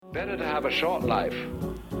Better to have a short life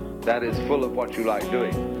that is full of what you like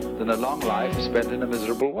doing than a long life spent in a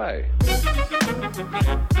miserable way.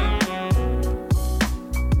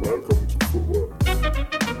 Welcome to Footwork.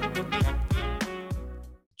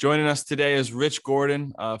 Joining us today is Rich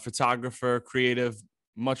Gordon, photographer, creative,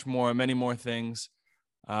 many more things.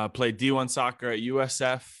 Played D1 soccer at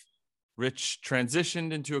USF. Rich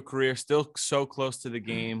transitioned into a career still so close to the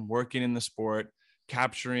game, working in the sport,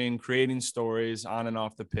 capturing, creating stories on and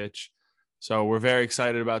off the pitch. So we're very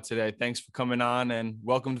excited about today. Thanks for coming on and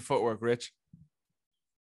welcome to Footwork, Rich.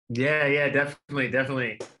 Yeah,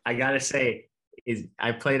 definitely. I gotta say,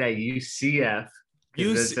 I played at UCF.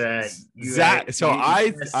 Zach. So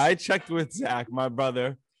I checked with Zach, my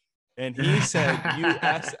brother, and he said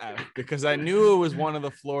USF because I knew it was one of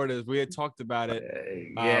the Floridas. We had talked about it.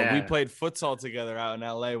 We played futsal together out in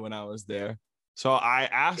LA when I was there. So I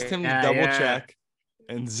asked him to double check.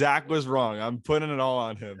 And Zach was wrong. I'm putting it all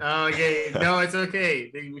on him. Oh, okay. No, it's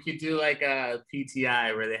okay. We could do like a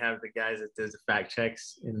PTI where they have the guys that does the fact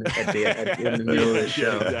checks in the middle of the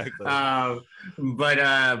show. Exactly.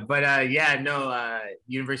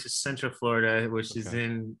 University of Central Florida, which is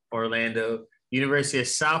in Orlando. University of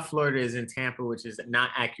South Florida is in Tampa, which is not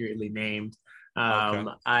accurately named.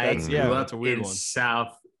 I grew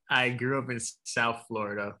up in South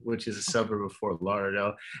Florida, which is a suburb of Fort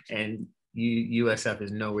Lauderdale, and USF is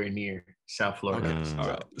nowhere near South Florida.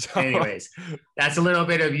 Anyways, that's a little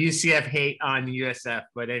bit of UCF hate on USF.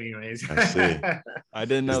 But anyways, I see. I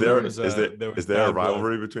didn't know is there a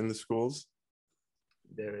rivalry between the schools?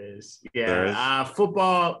 There is. There is?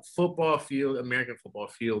 Football field, American football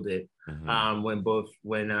fielded when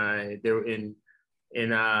they were in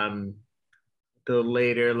the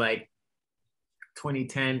later like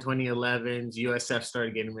 2010, 2011s. USF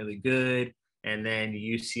started getting really good. And then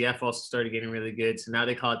UCF also started getting really good. So now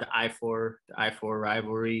they call it the I-4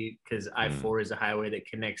 rivalry because I-4 is a highway that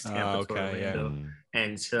connects Tampa to Orlando.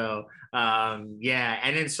 And so, and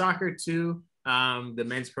in soccer too, the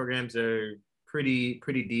men's programs are pretty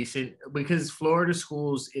decent because Florida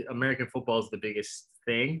schools, American football is the biggest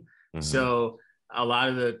thing. So a lot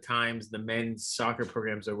of the times the men's soccer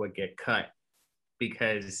programs are what get cut.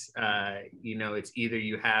 Because it's either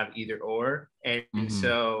you have either or, and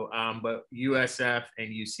so but USF and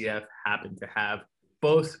UCF happen to have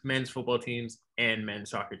both men's football teams and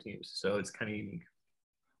men's soccer teams, so it's kind of unique.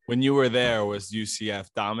 When you were there, was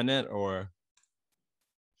UCF dominant or?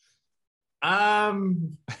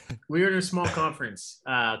 We were in a small conference,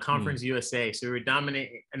 Conference USA. So we were dominant,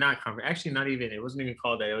 not conference. Actually, not even. It wasn't even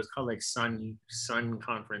called that. It was called like Sun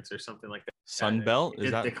Conference or something like that. Sun Belt? Is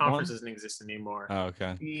that the conference doesn't exist anymore? Oh,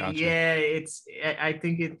 okay. Gotcha. Yeah, I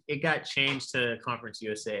think it got changed to Conference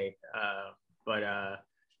USA.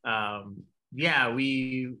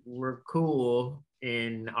 We were cool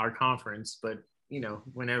in our conference, but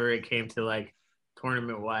whenever it came to like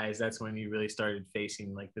tournament wise, that's when you really started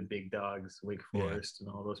facing like the big dogs, Wake Forest and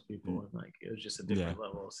all those people, and like it was just a different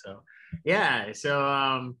level. So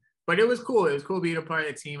but it was cool. It was cool being a part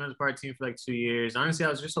of the team. I was a part of the team for like 2 years. Honestly, I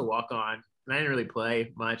was just a walk on. And I didn't really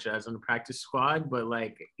play much. I was on the practice squad, but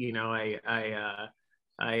like I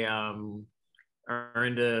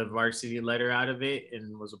earned a varsity letter out of it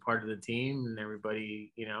and was a part of the team. And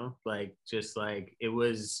everybody, it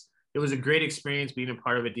was a great experience being a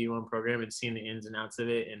part of a D1 program and seeing the ins and outs of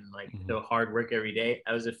it and like the hard work every day.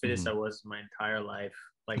 I was the fittest I was my entire life.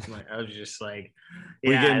 I was just like,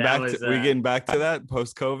 we getting back to that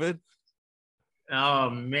post-COVID. Oh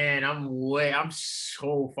man, I'm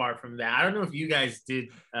so far from that. I don't know if you guys did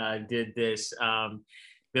this.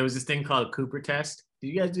 There was this thing called Cooper test. Did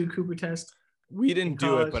you guys do Cooper test? We didn't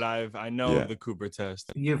do it, but I know of the Cooper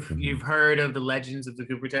test. You've heard of the legends of the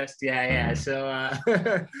Cooper test? Yeah. So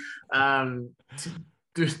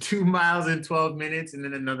 2 miles in 12 minutes and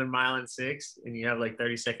then another mile in 6, and you have like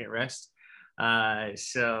 30-second rest.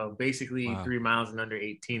 So basically 3 miles in under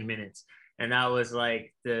 18 minutes. And that was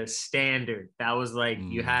like the standard. That was like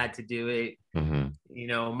you had to do it.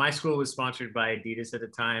 My school was sponsored by Adidas at the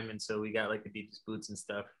time, and so we got like Adidas boots and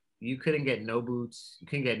stuff. You couldn't get no boots. You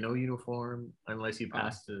couldn't get no uniform unless you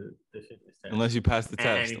passed the fitness test. Unless you passed the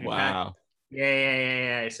test. Wow.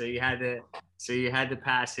 Yeah. So you had to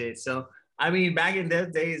pass it. So I mean, back in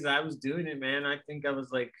those days, I was doing it, man. I think I was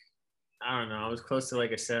like, I don't know, I was close to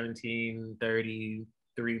like a 17:33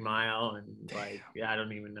 mile, and like, I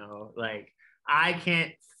don't even know. Like, I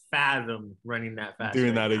can't fathom running that fast.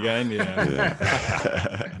 Doing that again, yeah.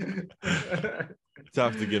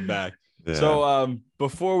 Tough to get back. Yeah. So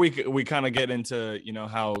before we kind of get into,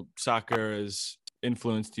 how soccer has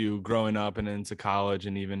influenced you growing up and into college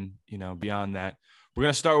and even, beyond that, we're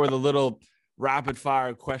going to start with a little rapid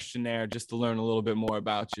fire questionnaire just to learn a little bit more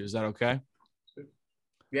about you. Is that okay?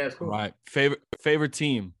 Yeah, it's cool. All right. Favorite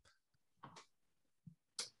team?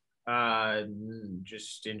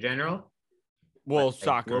 Just in general. Well, Like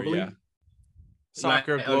soccer, globally? yeah.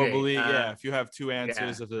 Soccer Like, globally, okay, yeah. If you have two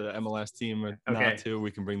answers yeah. of the MLS team or Okay. not two,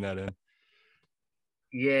 we can bring that in.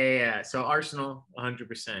 Yeah. So Arsenal,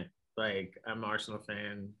 100%. Like, I'm an Arsenal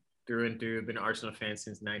fan through and through. Been an Arsenal fan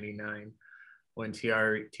since '99 when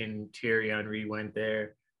Thierry Henry went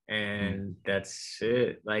there, and that's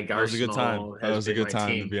it. Like, That was a good time. Arsenal That has was a been good my time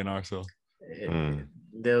to team. be an Arsenal.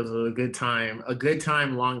 That was a good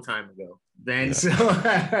time, long time ago. Then Yeah. so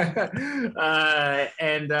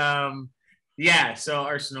yeah, so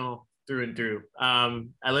Arsenal through and through.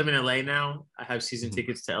 I live in LA now. I have season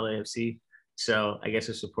tickets to LAFC, so I guess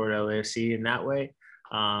I support LAFC in that way.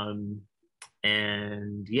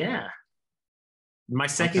 And yeah, my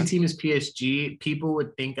second team is PSG. People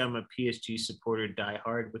would think I'm a PSG supporter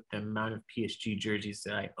diehard with the amount of PSG jerseys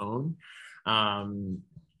that I own.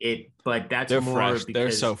 But that's They're more fresh. because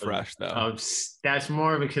They're so fresh, though. That's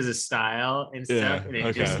more because of style and stuff. Yeah, And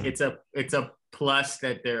okay. it's a plus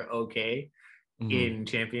that they're okay in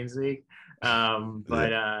Champions League.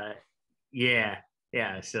 Yeah.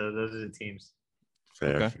 So those are the teams.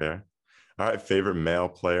 Fair. All right, favorite male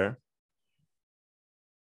player?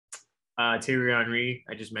 Thierry Henry,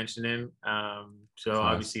 I just mentioned him. So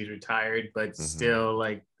obviously he's retired, but still,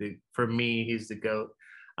 like, for me, he's the GOAT.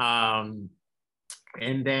 And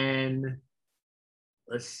then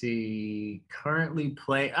let's see, currently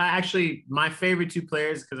actually my favorite two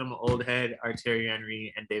players, because I'm an old head, are Thierry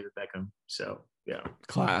Henry and David Beckham. So yeah.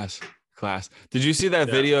 Class. Did you see that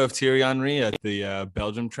video of Thierry Henry at the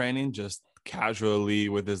Belgium training, just casually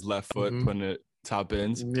with his left foot putting it top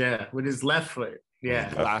ends? Yeah, with his left foot. Yeah.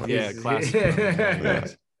 Classic.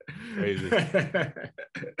 Crazy.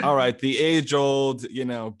 All right, the age-old,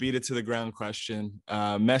 beat it to the ground question: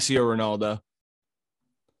 Messi or Ronaldo?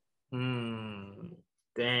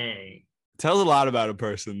 Dang. Tells a lot about a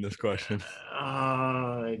person, this question.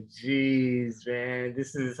 Oh, geez, man.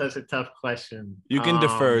 This is such a tough question. You can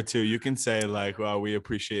defer too. You can say, like, well, we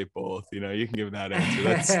appreciate both. You can give that answer.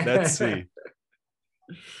 Let's see.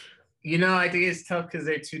 I think it's tough because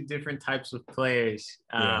they're two different types of players.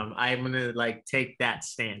 Yeah. I'm gonna take that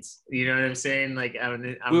stance. You know what I'm saying? Like,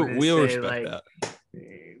 we'll say, respect like, that.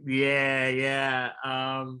 Yeah.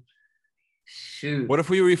 Shoot. What if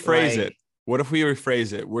we rephrase it?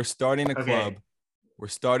 We're starting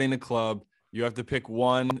a club. You have to pick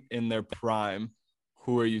one in their prime.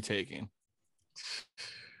 Who are you taking?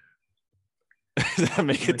 Does that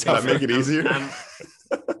make it tougher? Does that make it easier?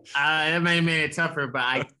 That may make it tougher, but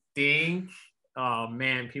I think, oh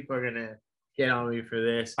man, people are gonna get on me for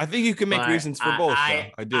this. I think you can make reasons for both.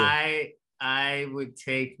 I do. I would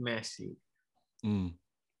take Messi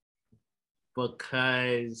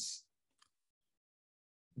because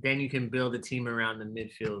then you can build a team around the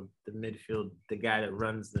midfield, the guy that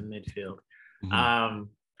runs the midfield.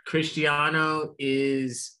 Cristiano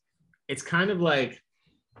it's kind of like,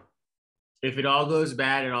 if it all goes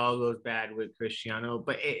bad, it all goes bad with Cristiano,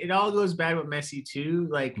 but it all goes bad with Messi too.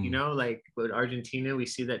 Like, like with Argentina, we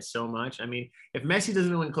see that so much. I mean, if Messi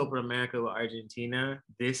doesn't win Copa America with Argentina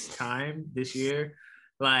this year,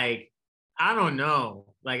 like, I don't know.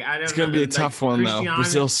 Like, I don't know. It's going to be a tough one, though.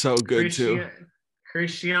 Brazil's so good too.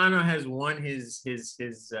 Cristiano has won his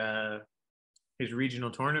regional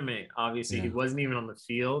tournament. Obviously, he wasn't even on the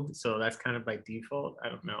field, so that's kind of by default. I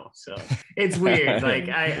don't know. So it's weird. Like,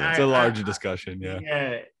 it's a larger discussion.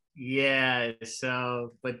 Yeah.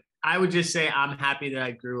 So, but I would just say I'm happy that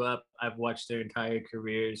I grew up. I've watched their entire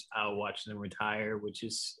careers. I'll watch them retire,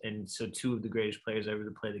 so two of the greatest players ever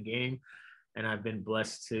to play the game, and I've been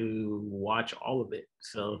blessed to watch all of it.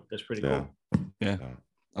 So that's pretty cool. Yeah,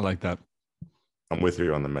 I like that. I'm with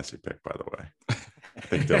you on the Messi pick, by the way. I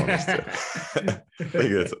think Dylan is too. I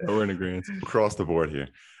think we're in agreement across the board here.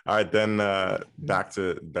 All right, then back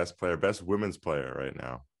to best women's player right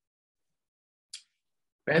now.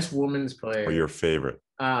 Best women's player. Or your favorite?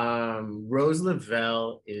 Rose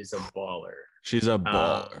Lavelle is a baller. She's a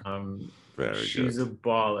baller. She's a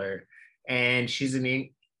baller, and she's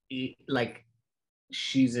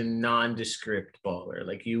she's a nondescript baller.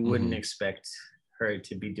 Like, you wouldn't expect her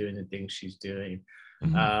to be doing the things she's doing.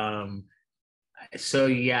 So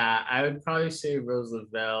yeah, I would probably say Rose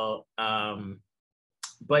Lavelle.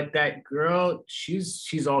 But that girl,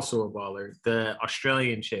 she's also a baller. The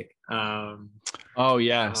Australian chick. Yes.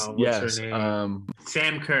 What's her name?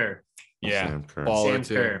 Sam Kerr. Yeah, Sam Kerr. baller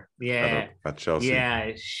Sam Kerr. Yeah. At Chelsea.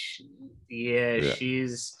 Yeah.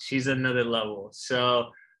 She's another level.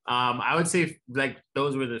 So I would say like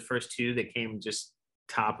those were the first two that came just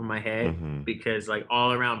top of my head Mhm. because like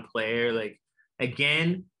all around player, like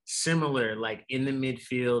again, similar, like in the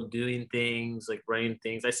midfield, doing things, like running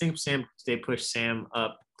things. I think they pushed Sam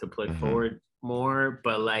up to play Mhm. forward more,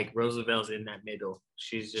 but like Roosevelt's in that middle.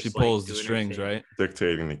 She's just She like pulls the doing her strings, thing. right?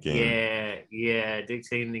 Dictating the game. Yeah,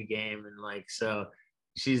 dictating the game and like so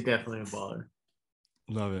she's definitely a baller.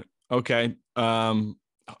 Love it. Okay.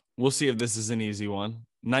 We'll see if this is an easy one.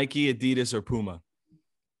 Nike, Adidas, or Puma?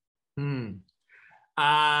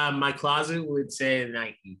 My closet would say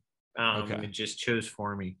Nike. Okay. It just chose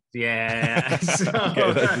for me. Yeah. So,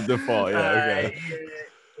 Okay, that's the default. Yeah, okay.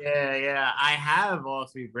 Yeah. I have all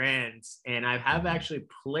three brands, and I have actually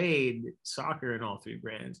played soccer in all three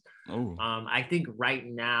brands. Oh, I think right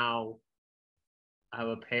now I have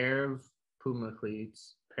a pair of Puma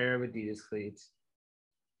cleats, pair of Adidas cleats,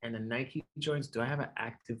 and the Nike joints. Do I have an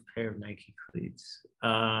active pair of Nike cleats?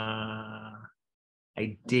 I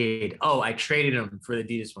did. Oh, I traded them for the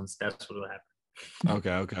Adidas ones. That's what will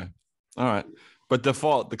happen. okay. All right. But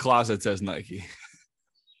default, the closet says Nike.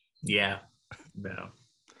 Yeah. No.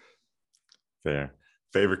 Fair.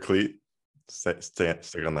 Favorite cleat? Stick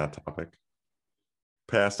on that topic.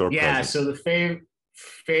 Past or Yeah. present? So the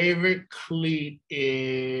favorite cleat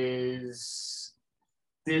is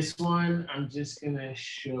this one. I'm just gonna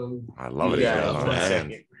show. I love it. He's got it on one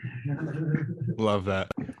hand. second. Love that.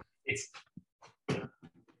 It's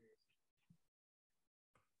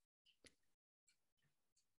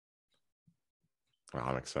Wow,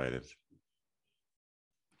 I'm excited.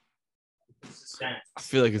 I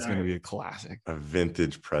feel like it's going to be a classic. A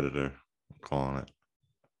vintage Predator. I'm calling it.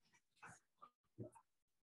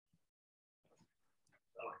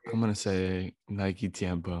 I'm going to say Nike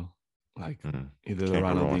Tiempo. Like either the Can't go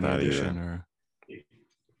wrong with Ronaldinho that edition or.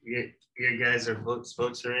 you guys are votes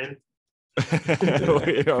are in.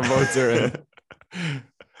 Our votes are in.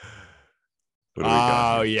 What do we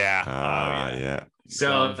got Oh, here? yeah. Yeah. So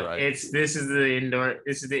Sounds right. this is the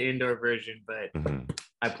indoor version, but Mhm.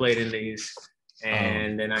 I played in these,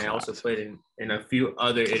 and then I also played in a few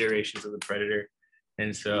other iterations of the Predator,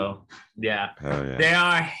 and so yeah, Hell yeah. they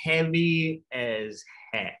are heavy as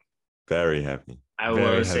heck. Very heavy. I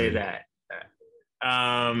Very will say heavy. that.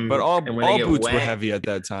 But all and when they get boots were wet- heavy at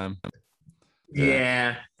that time.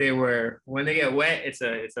 Yeah, they were. When they get wet, it's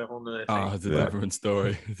a whole nother thing. Oh, it's a Yeah. different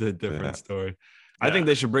story. It's a different Yeah. story. I think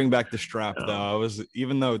they should bring back the strap Oh. though.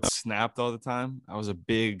 Even though it snapped all the time, I was a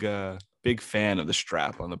big fan of the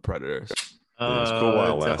strap on the Predators. Yeah, it's cool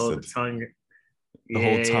while it to hold the lasted. tongue. The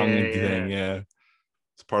whole tongue thing, yeah.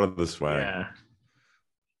 It's part of the swag. Yeah.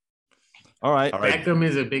 All right. All right. Beckham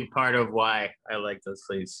is a big part of why I like those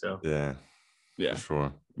cleats. So Yeah, Yeah, for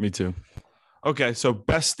sure. me too. Okay, so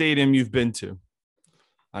best stadium you've been to.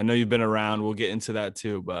 I know you've been around. We'll get into that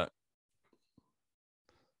too, but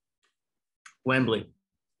Wembley.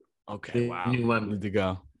 okay, The wow. new Wembley. Need to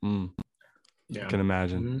go. Yeah. Can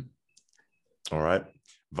imagine. Mhm. All right.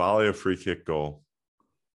 Volley or free kick goal?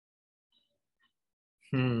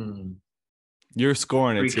 You're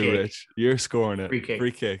scoring it Free too, kick. Rich. You're scoring it. Free kick.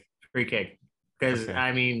 Free kick. Free kick. Because Okay.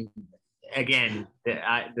 I mean, again,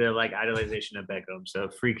 the like idolization of Beckham. So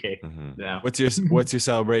free kick. Mhm. Yeah. What's your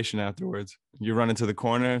celebration afterwards? You running to the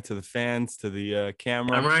corner, to the fans, to the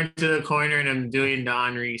camera? I'm running to the corner and I'm doing the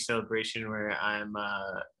Henri celebration where I'm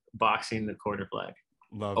boxing the corner flag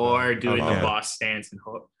Love or that. doing Okay. the boss stance and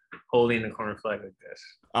holding the corner flag like this.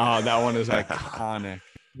 Oh, that one is iconic.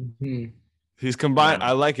 Mhm. He's combined. Yeah.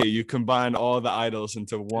 I like it. You combined all the idols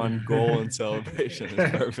into one goal and celebration.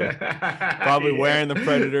 It's perfect. Probably wearing the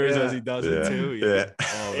Predators as he does it Yeah. too. Yeah.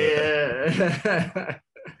 All of it.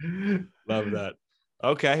 Yeah. Love that.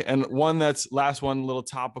 Okay. And last one, a little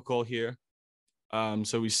topical here.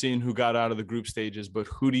 So we've seen who got out of the group stages, but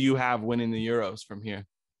who do you have winning the Euros from here?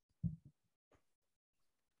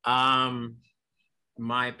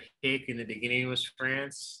 My pick in the beginning was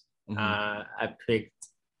France. Mhm. I picked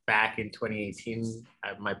back in 2018.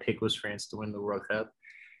 My pick was France to win the World Cup,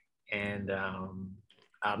 and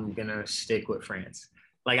I'm gonna stick with France.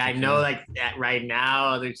 Like I know, like that right now,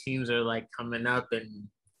 other teams are like coming up, and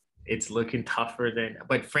it's looking tougher than.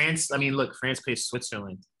 But France, I mean, look, France plays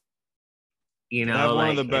Switzerland. You know, They have one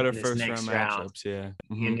of like, the better in this first next round matchups. Yeah.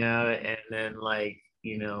 You Mhm. know, and then like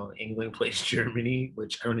England plays Germany,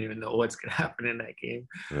 which I don't even know what's gonna happen in that game.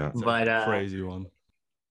 Yeah. But Crazy one.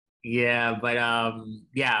 yeah, but I'm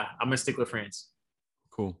gonna stick with France.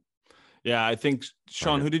 Cool. Yeah, I think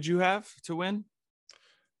Sean, Okay. who did you have to win?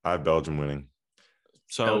 I have Belgium winning.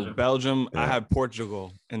 So Belgium, I Yeah. had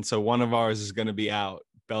Portugal, and so one of ours is going to be out.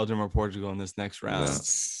 Belgium or Portugal in this next round. No.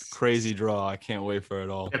 Crazy draw. I can't wait for it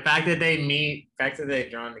all. The fact that they've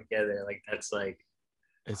drawn together, like that's like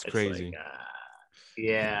It's it's crazy. Like,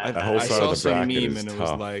 yeah, The whole I side saw of the some bracket meme is and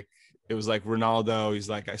tough. it was like Ronaldo. He's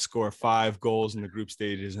like, I score 5 goals in the group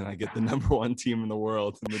stages and I get the number 1 team in the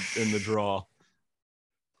world in the draw.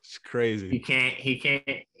 It's crazy. he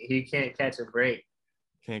can't catch a break.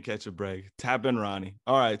 Can't catch a break. Tap in, Ronnie.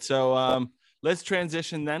 All right, so let's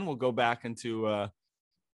transition. Then we'll go back into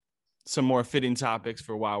some more fitting topics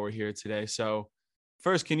for why we're here today. So,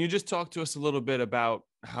 first, can you just talk to us a little bit about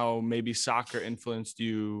how maybe soccer influenced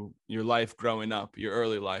your life growing up, your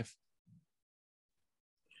early life?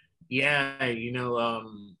 Yeah,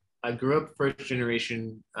 I grew up first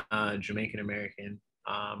generation Jamaican American.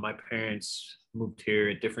 My parents moved here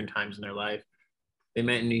at different times in their life. They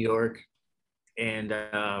met in New York and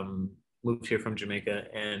moved here from Jamaica.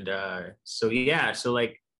 And so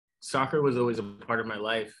like soccer was always a part of my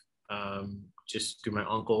life, just through my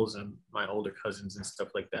uncles and my older cousins and stuff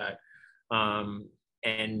like that.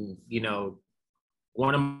 And,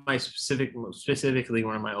 specifically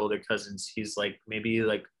one of my older cousins, he's like maybe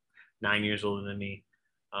like 9 years older than me.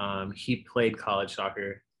 He played college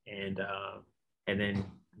soccer and then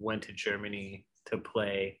went to Germany to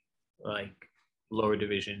play like lower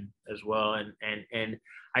division as well. And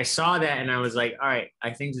I saw that and I was like, all right,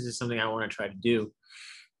 I think this is something I want to try to do.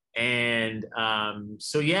 And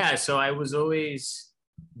so I was always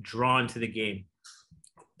drawn to the game.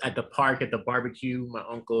 At the park, at the barbecue, my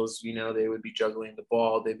uncles, they would be juggling the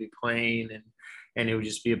ball, they'd be playing, and it would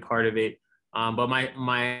just be a part of it. But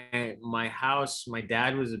my house, my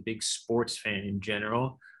dad was a big sports fan in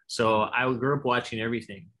general. So I grew up watching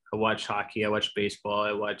everything. I watched hockey, I watched baseball,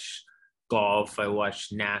 I watched golf, I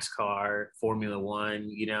watched NASCAR, Formula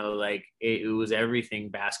One, like it was everything,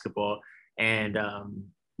 basketball. And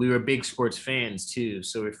we were big sports fans too.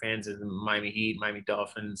 So we're fans of the Miami Heat, Miami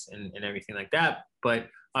Dolphins, and everything like that. But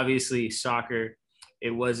obviously soccer,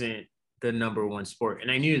 it wasn't the number one sport. And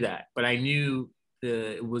I knew that, but I knew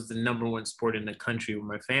it was the number one sport in the country where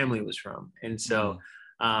my family was from. And so,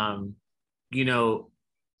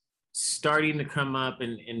 starting to come up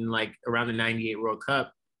in like around the 98 World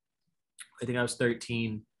Cup, I think I was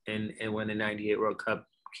 13 and when the 98 World Cup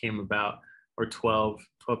came about, or 12,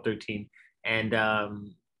 13. And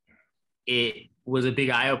it was a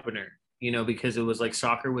big eye opener, because it was like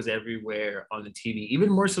soccer was everywhere on the TV, even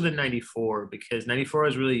more so than 94, because 94 I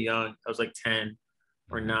was really young. I was like 10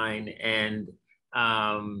 or 9. And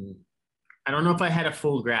I don't know if I had a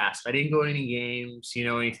full grasp. I didn't go to any games,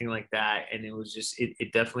 anything like that. And it was just,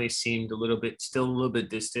 it definitely seemed still a little bit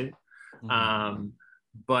distant. Mm-hmm.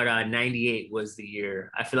 But 98 was the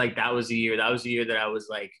year. I feel like that was the year that I was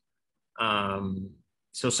like,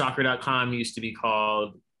 so soccer.com used to be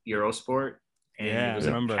called Eurosport. And it was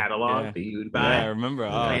a catalog that you would buy. Yeah, I remember.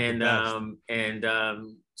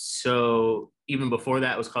 So even before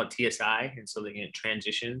that, it was called TSI, and so they get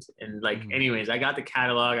transitioned. And anyways, I got the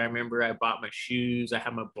catalog. I remember I bought my shoes. I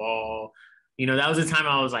had my ball. That was the time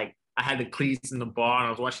I was like, I had the cleats and the ball, and I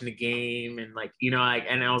was watching the game, and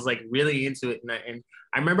and I was like really into it. And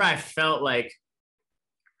I remember I felt like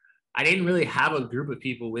I didn't really have a group of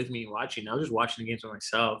people with me watching. I was just watching the games by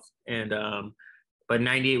myself. And but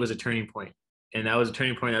 98 was a turning point. And that was a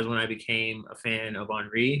turning point. That was when I became a fan of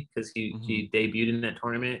Henry, because he debuted in that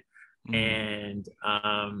tournament. And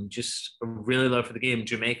just a really love for the game.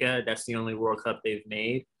 Jamaica, that's the only World Cup they've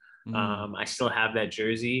made. I still have that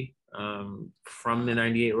jersey from the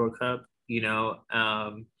 98 World Cup,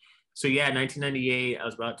 So 1998, I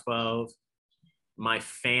was about 12. My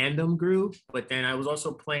fandom grew, but then I was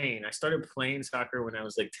also playing. I started playing soccer when I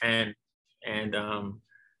was like 10. And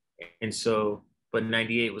so, but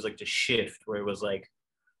 98 was like the shift where it was like,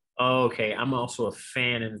 oh, okay, I'm also a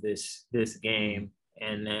fan of this game.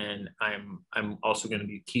 And then I'm also going to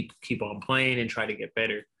be keep on playing and try to get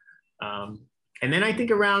better. And then I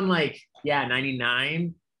think around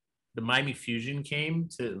 99, the Miami Fusion came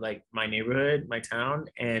to like my neighborhood, my town.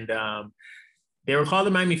 And they were called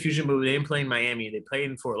the Miami Fusion, but they didn't play in Miami. They played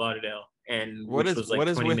in Fort Lauderdale. And what is was like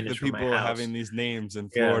with the people having these names in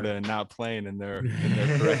Florida and not playing in their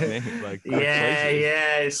correct name? Like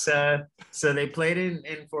So they played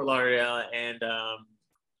in Fort Lauderdale, and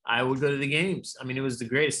I would go to the games. I mean, it was the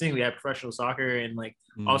greatest thing. We had professional soccer, and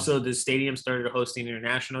also the stadium started hosting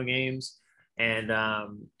international games, and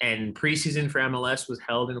preseason for MLS was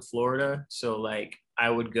held in Florida. So I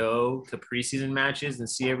would go to preseason matches and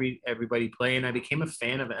see everybody play, and I became a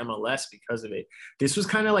fan of MLS because of it. This was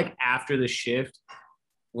kind of like after the shift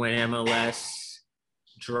when MLS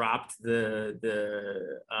dropped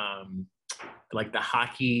the like the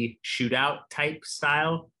hockey shootout type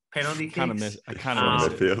style penalty kicks. I kind of miss it.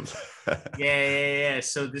 Midfield. Yeah.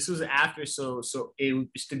 So this was after. So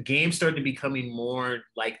the game started becoming more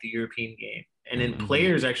like the European game, and then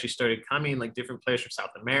players actually started coming, like different players from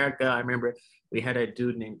South America. I remember we had a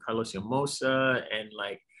dude named Carlos Llamosa, and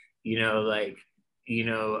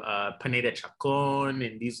Pineda Chacon,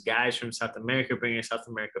 and these guys from South America bringing South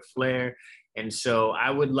America flair. And so I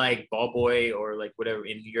would like ball boy, or like whatever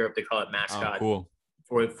in Europe they call it, mascot. Oh, cool.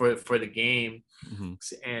 for the game.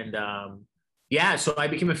 And so I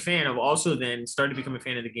became a fan of, also then started to become a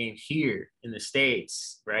fan of the game here in the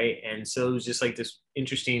States, right? And so it was just like this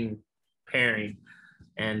interesting pairing.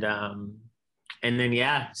 And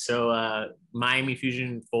then so Miami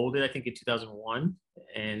Fusion folded, I think, in 2001,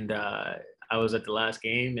 and I was at the last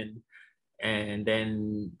game, and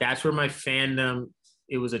then that's where my fandom,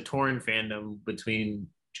 it was a torn fandom between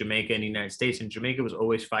Jamaica and the United States, and Jamaica was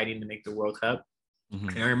always fighting to make the World Cup.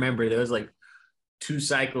 And I remember there was like 2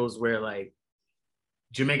 cycles where like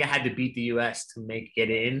Jamaica had to beat the US to get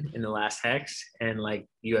in the last hex, and like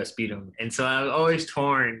US beat them. And so I was always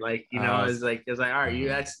torn, like, I was like, all right,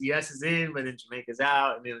 US is in, but then Jamaica's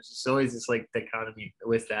out. And it was just always this like dichotomy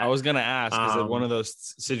with that. I was going to ask, is it one of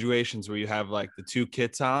those situations where you have like the 2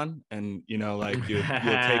 kits on and, like you'll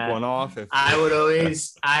take one off? I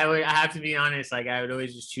have to be honest, like I would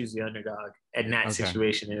always just choose the underdog in that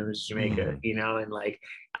situation. And it was Jamaica, and like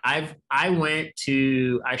I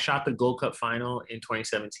shot the Gold Cup final in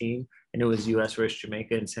 2017, and it was US versus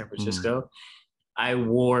Jamaica in San Francisco. I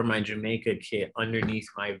wore my Jamaica kit underneath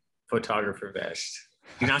my photographer vest.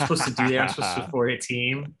 You're not supposed to do that. I'm supposed to support a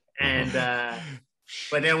team. And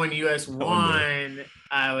but then when US won,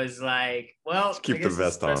 I was like, well, let's keep the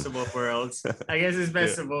vest on. Best of both worlds. I guess it's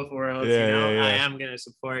best of both worlds. I am gonna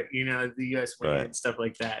support, the US win and stuff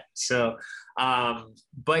like that. So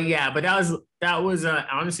but that was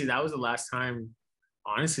honestly, that was the last time,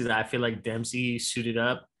 honestly, that I feel like Dempsey suited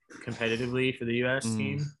up competitively for the US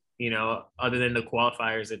team, other than the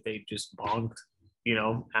qualifiers that they just bonked,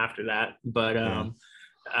 after that. But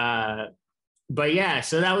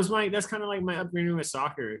so that's kind of like my upbringing with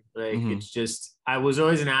soccer. Like it's just, I was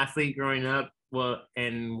always an athlete growing up,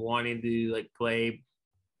 and wanting to like play,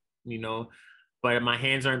 but my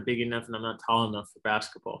hands aren't big enough and I'm not tall enough for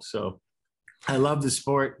basketball. So I love the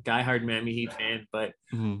sport, diehard Miami Heat fan, but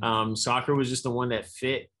soccer was just the one that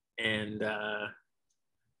fit. And but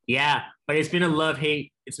it's been a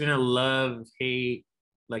love-hate.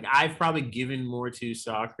 Like I've probably given more to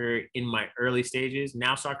soccer in my early stages.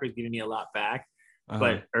 Now soccer is giving me a lot back,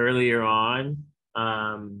 but earlier on,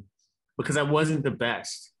 because I wasn't the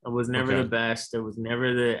best. I was never the best. I was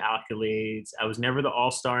never the accolades. I was never the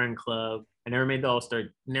all-star in club. I never made the all-star,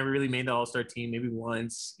 never really made the all-star team, maybe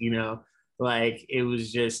once, like it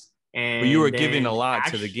was just. And but you were giving a lot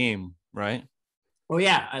to the game, right? Oh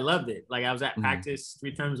yeah, I loved it. Like I was at practice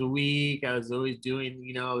 3 times a week. I was always doing,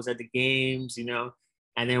 I was at the games,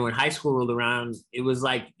 And then when high school rolled around, it was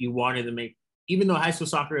like you wanted to make, even though high school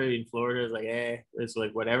soccer in Florida is like, it's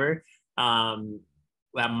like whatever.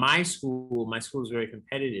 At my school was very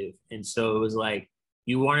competitive. And so it was like,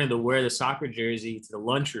 you wanted to wear the soccer jersey to the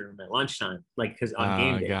lunchroom at lunchtime, like, because on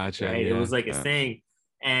game day, gotcha, right? It was like a thing.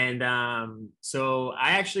 And so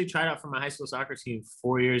I actually tried out for my high school soccer team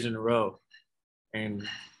 4 years in a row and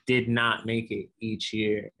did not make it each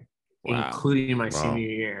year, including my senior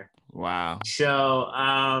year. Wow. So,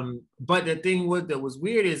 but the thing that was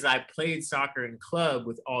weird is I played soccer in club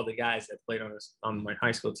with all the guys that played on my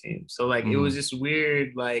high school team. So like, it was just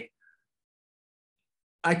weird. Like,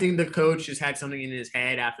 I think the coach just had something in his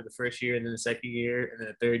head after the first year, and then the second year, and then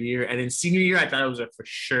the third year, and then senior year, I thought it was like for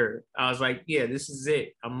sure. I was like, yeah, this is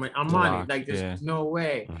it. I'm on it. Like, there's no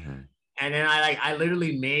way. And then I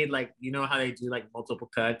literally made, like, how they do like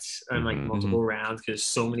multiple cuts and like multiple rounds because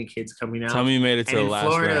so many kids coming out. Tell me you made it to the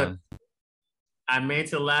last round. I made it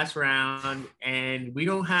to the last round, and we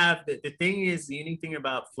don't have the thing is, the unique thing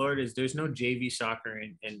about Florida is there's no JV soccer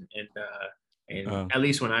and at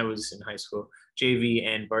least when I was in high school, JV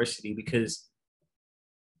and varsity, because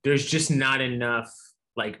there's just not enough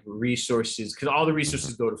like resources, because all the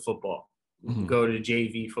resources go to football, go to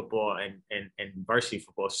JV football and varsity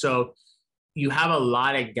football. So you have a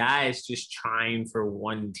lot of guys just trying for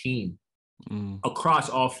one team across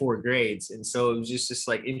all 4 grades. And so it was just this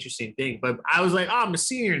like interesting thing. But I was like, I'm a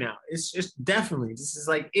senior now. It's just definitely, this is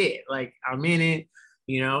like it. Like I'm in it,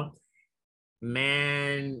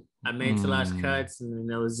 Man, I made the last cuts, and then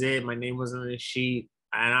that was it. My name was on the sheet.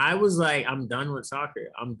 And I was like, I'm done with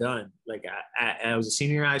soccer. I'm done. Like I was a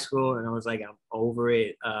senior in high school, and I was like, I'm over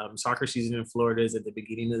it. Soccer season in Florida is at the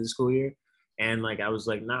beginning of the school year. And like, I was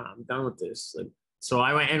like, nah, I'm done with this. Like, so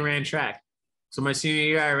I went and ran track. So my senior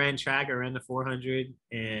year, I ran track. I ran the 400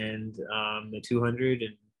 and the 200,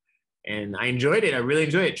 and I enjoyed it. I really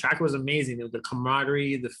enjoyed it. Track was amazing. It was the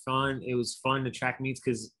camaraderie, the fun. It was fun. The track meets,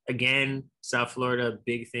 because again, South Florida,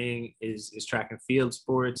 big thing is track and field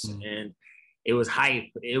sports, and it was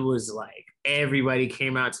hype. It was like everybody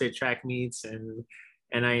came out to track meets, and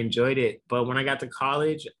I enjoyed it. But when I got to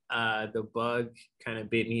college, the bug kind of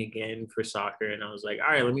bit me again for soccer, and I was like,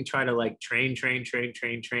 all right, let me try to like train,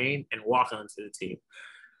 and walk onto the team.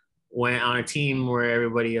 Went on a team where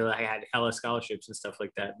everybody like had hella scholarships and stuff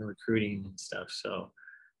like that, and recruiting and stuff. So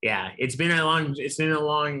yeah, it's been a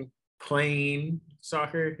long playing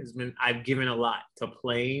soccer. I've given a lot to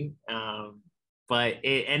playing, but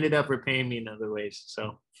it ended up repaying me in other ways.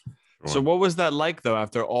 So what was that like though,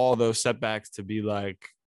 after all those setbacks, to be like,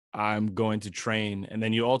 I'm going to train, and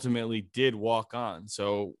then you ultimately did walk on?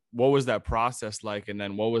 So what was that process like? And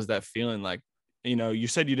then what was that feeling like? You know, you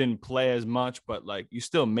said you didn't play as much, but like you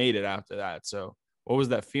still made it after that. So what was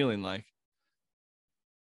that feeling like?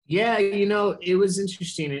 Yeah, it was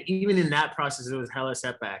interesting. And even in that process, it was hella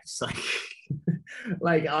setbacks. Like,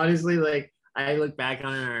 like honestly, like I look back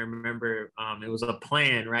on it and I remember it was a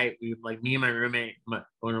plan, right? Like me and my roommate,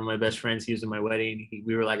 one of my best friends, he was in my wedding.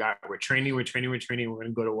 We were like, all right, we're training. We're going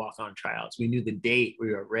to go to walk-on tryouts. We knew the date.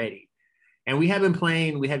 We were ready. And we had been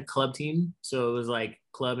playing, we had club team. So it was like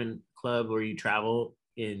club where you travel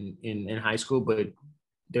in high school, but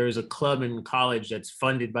there's a club in college that's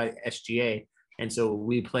funded by SGA. And so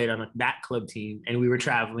we played on that club team, and we were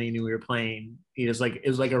traveling and we were playing. It was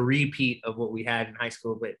like a repeat of what we had in high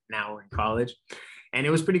school, but now we're in college. And it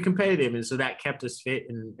was pretty competitive. And so that kept us fit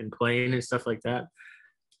and playing and stuff like that.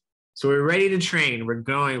 So we're ready to train.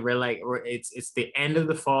 It's the end of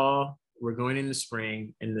the fall. We're going into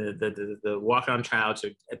spring, and the walk-on tryouts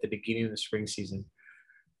are at the beginning of the spring season.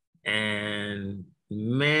 And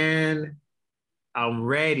man, I'm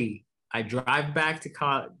ready. I drive back.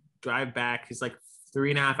 It's like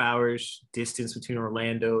 3.5 hours distance between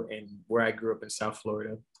Orlando and where I grew up in South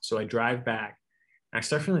Florida. So I drive back, and I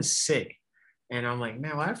start feeling sick. And I'm like,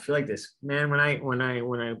 man, why do I feel like this? Man, when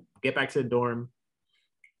I get back to the dorm,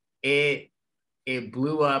 it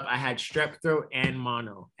blew up. I had strep throat and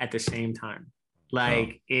mono at the same time.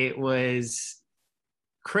 Like, it was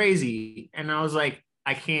crazy. And I was like,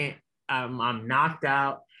 I can't, I'm knocked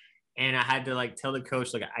out. And I had to like tell the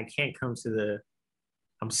coach, like, I can't come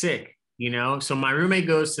I'm sick, So my roommate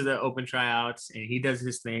goes to the open tryouts and he does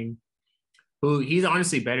his thing. He's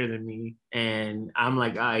honestly better than me. And I'm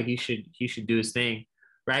like, he should do his thing.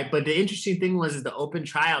 Right. But the interesting thing was the open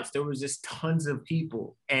tryouts, there was just tons of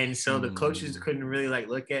people. And so the coaches couldn't really like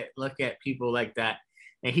look at people like that.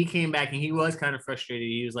 And he came back and he was kind of frustrated.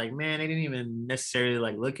 He was like, man, they didn't even necessarily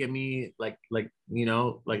like look at me like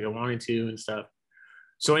I wanted to and stuff.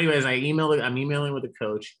 So anyways, I'm emailing with the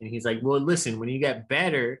coach, and he's like, well, listen, when you get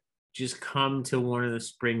better, just come to one of the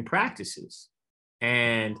spring practices.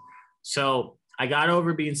 And so I got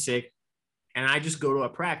over being sick, and I just go to a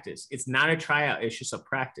practice. It's not a tryout. It's just a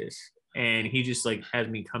practice. And he just like has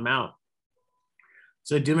me come out.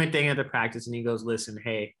 So I do my thing at the practice, and he goes, listen,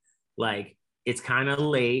 hey, like, it's kind of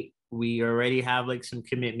late. We already have like some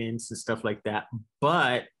commitments and stuff like that.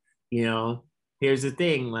 But, here's the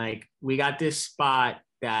thing. Like, we got this spot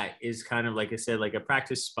that is kind of, like I said, like a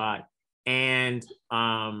practice spot. And,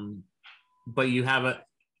 but you'll have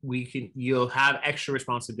extra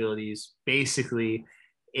responsibilities. Basically,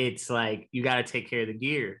 it's like, you got to take care of the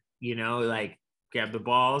gear, like grab the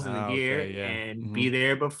balls and the gear and be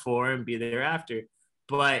there before and be there after.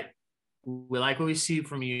 But we like what we see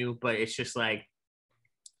from you, but it's just like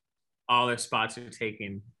all their spots are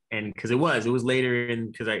taken. And because it was later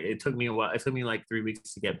because it took me a while. It took me like 3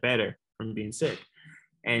 weeks to get better from being sick.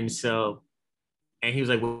 And so, and he was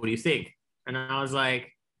like, what do you think? And I was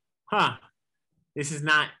like, this is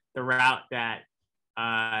not the route that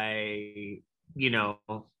I,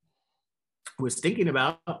 was thinking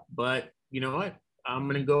about, but you know what? I'm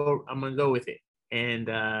going to go with it. And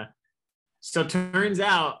so it turns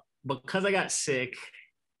out, because I got sick,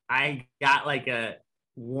 I got like a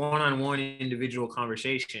one-on-one individual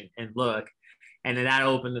conversation and then that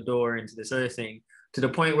opened the door into this other thing, to the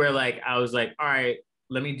point where like, I was like, all right,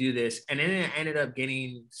 let me do this. And then I ended up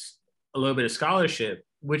getting a little bit of scholarship,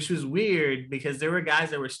 which was weird because there were guys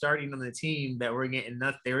that were starting on the team that were getting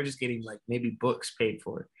nothing. They were just getting like maybe books paid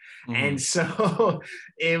for. And so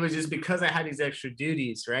it was just because I had these extra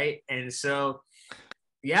duties. Right. And so,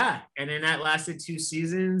 yeah. And then that lasted 2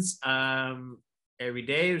 seasons. Every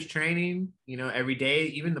day it was training, every day,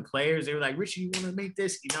 even the players, they were like, Richie, you want to make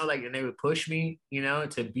this, and they would push me,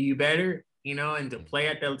 to be better. and to play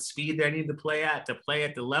at the speed that I need to play at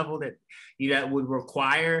the level that that would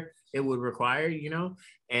require,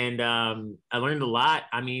 and I learned a lot.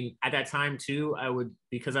 I mean, at that time too,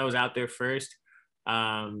 because I was out there first,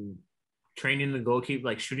 training the goalkeeper,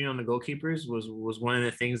 like shooting on the goalkeepers was one of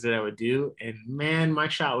the things that I would do. And man, my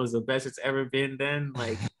shot was the best it's ever been then.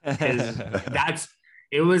 Like,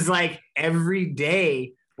 it was like every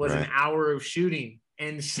day was an hour of shooting.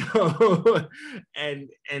 And so, and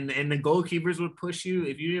the goalkeepers would push you.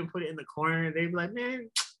 If you didn't put it in the corner, they'd be like, man,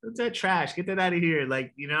 what's that trash? Get that out of here.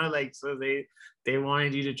 Like, so they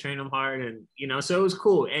wanted you to train them hard, and, so it was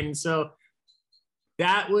cool. And so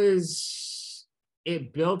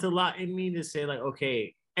it built a lot in me to say like,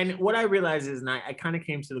 okay. And what I realized is, and I kind of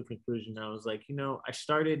came to the conclusion, I was like, I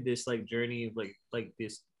started this like journey of like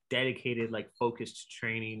this dedicated, like focused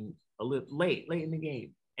training a little late in the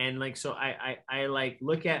game. And like, so I like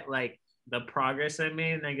look at like the progress I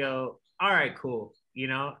made and I go, all right, cool.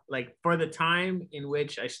 Like for the time in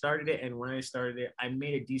which I started it and when I started it, I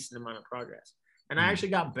made a decent amount of progress. And I actually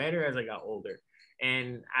got better as I got older.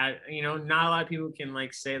 And not a lot of people can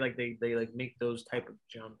like say like they like make those type of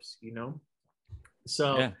jumps,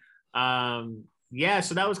 So, so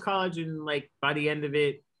that was college. And like by the end of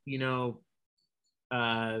it,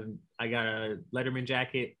 I got a Letterman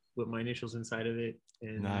jacket with my initials inside of it.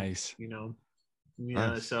 And, nice.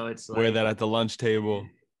 Nice. So it's like, wear that at the lunch table.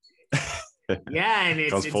 Yeah, and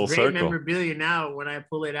it's full great circle. memorabilia now. When I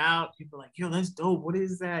pull it out, people are like, yo, that's dope. What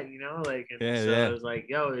is that? Like, and I was like,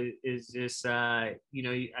 yo, it's just I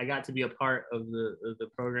got to be a part of the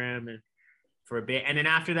program and for a bit. And then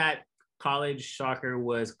after that, college soccer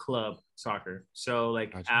was club soccer. So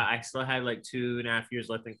like Gotcha. I still had like 2.5 years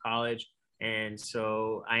left in college. And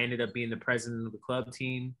so I ended up being the president of the club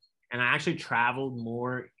team. And I actually traveled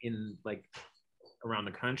more in like around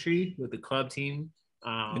the country with the club team.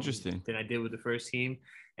 Interesting. Than I did with the first team.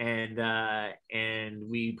 And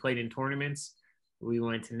we played in tournaments. We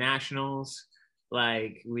went to nationals.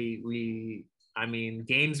 Like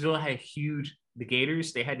Gainesville had the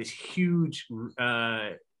Gators, they had this huge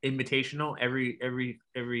invitational every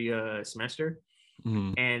semester.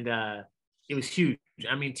 Mm-hmm. And it was huge.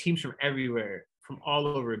 I mean, teams from everywhere, from all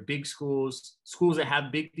over, big schools that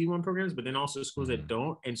have big D1 programs, but then also schools that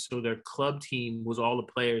don't. And so their club team was all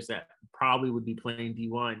the players that probably would be playing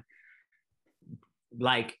D1.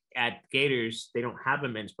 Like at Gators, they don't have a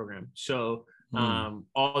men's program. So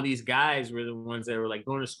all these guys were the ones that were like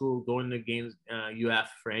going to school, going to games, UF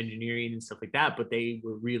for engineering and stuff like that, but they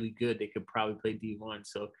were really good. They could probably play D1.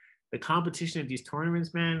 So the competition at these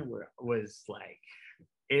tournaments, man, was like,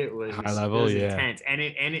 it was high level, intense. And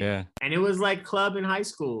it was like club in high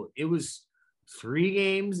school. It was 3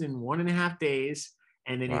 games in 1.5 days.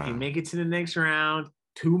 And then if you make it to the next round,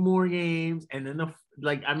 2 more games. And then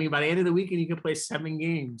by the end of the weekend, you can play 7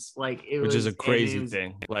 games. Like which is a crazy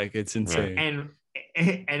thing. Like it's insane. And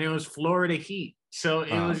it was Florida Heat. So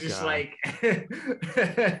it was just like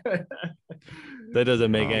that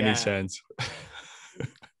doesn't make any sense.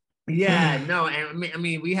 Yeah, no, and I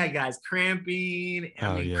mean, we had guys cramping.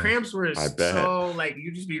 Cramps were so like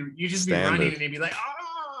you just be running and they'd be like,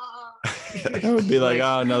 oh, that would be like,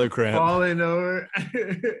 oh, another cramp falling over.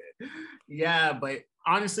 Yeah, but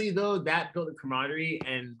honestly though, that built a camaraderie,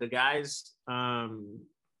 and the guys, I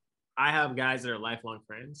have guys that are lifelong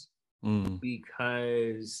friends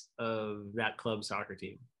because of that club soccer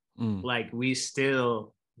team. Like we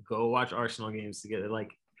still go watch Arsenal games together.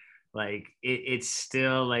 Like it's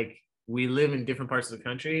still like we live in different parts of the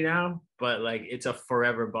country now, but like it's a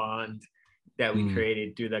forever bond that we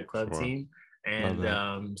created through that club team.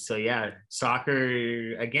 And so yeah,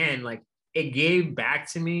 soccer again, like it gave back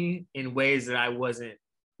to me in ways that I wasn't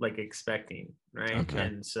like expecting, right? Okay.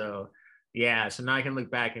 And so yeah, so now I can look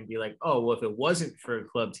back and be like, oh, well, if it wasn't for a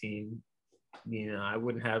club team, I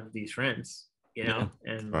wouldn't have these friends,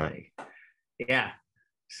 and like, yeah,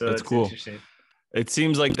 so that's cool. Interesting. It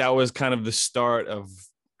seems like that was kind of the start of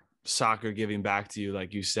soccer giving back to you.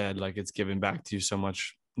 Like you said, like it's giving back to you so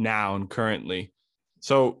much now and currently.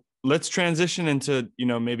 So let's transition into,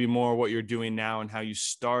 maybe more what you're doing now and how you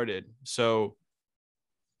started. So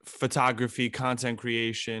photography, content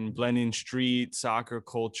creation, blending street, soccer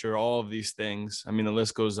culture, all of these things. I mean, the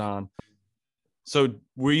list goes on. So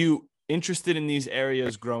were you interested in these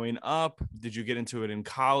areas growing up? Did you get into it in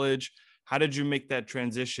college? How did you make that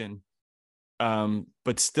transition?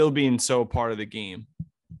 But still being so part of the game?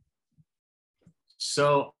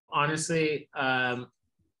 So honestly,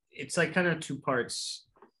 it's like kind of 2 parts.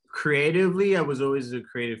 Creatively, I was always a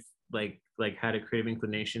creative, like had a creative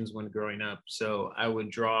inclinations when growing up. So I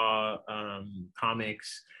would draw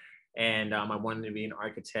comics, and I wanted to be an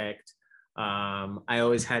architect. I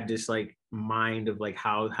always had this like mind of like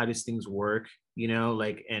how does things work, you know,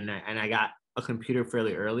 like, and I got a computer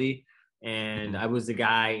fairly early. And I was the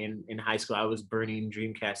guy in high school. I was burning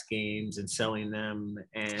Dreamcast games and selling them.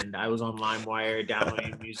 And I was on LimeWire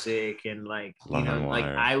downloading music. And like, you know, like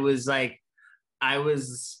I was like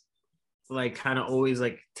kind of always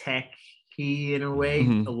like techy in a way,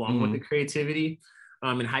 along with the creativity.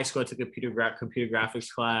 In high school, I took a computer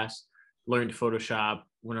graphics class, learned Photoshop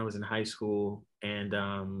when I was in high school.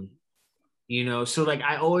 And, you know, so like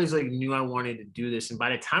I always like knew I wanted to do this. And by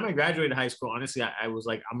the time I graduated high school, honestly, I was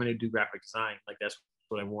like, I'm going to do graphic design. Like that's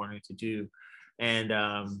what I wanted to do. And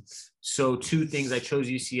so two things, I chose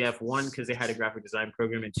UCF, one, because they had a graphic design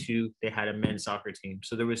program, and two, they had a men's soccer team.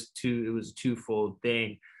 So it was a twofold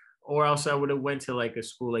thing. Or else I would have went to like a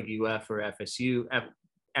school like UF or FSU,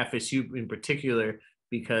 FSU in particular,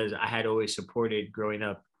 because I had always supported growing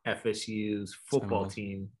up FSU's football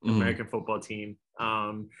team, American football team,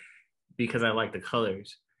 because I like the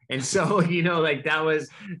colors. And so, you know, like that was,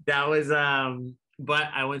 but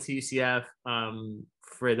I went to UCF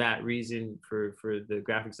for that reason, for the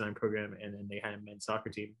graphic design program. And then they had a men's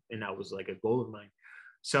soccer team, and that was like a goal of mine.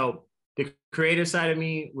 So the creative side of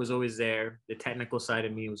me was always there. The technical side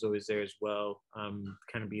of me was always there as well.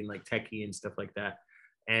 Kind of being like techie and stuff like that.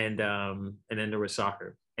 And then there was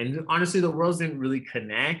soccer. And honestly, the worlds didn't really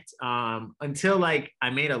connect until like I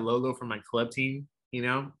made a logo for my club team, you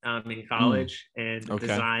know, in college, and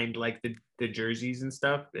designed like the jerseys and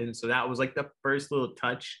stuff. And so that was like the first little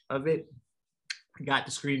touch of it. I got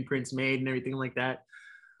the screen prints made and everything like that.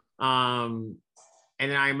 And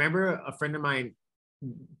then I remember a friend of mine,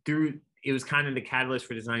 it was kind of the catalyst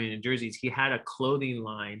for designing the jerseys. He had a clothing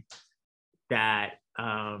line that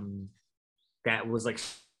that was like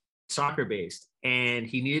soccer based, and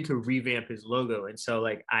he needed to revamp his logo. And so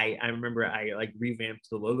like I remember I like revamped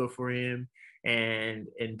the logo for him and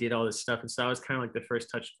did all this stuff. And so that was kind of like the first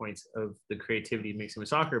touch points of the creativity mixing with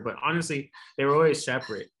soccer. But honestly, they were always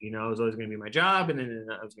separate. You know, it was always going to be my job, and then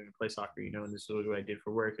I was going to play soccer, you know, and this was what I did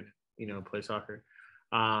for work, and, you know, play soccer.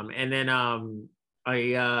 And then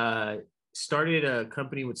I started a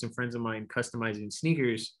company with some friends of mine, customizing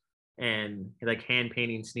sneakers and like hand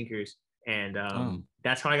painting sneakers. And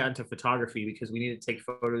that's how I got into photography, because we needed to take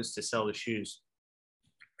photos to sell the shoes.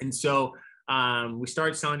 And so we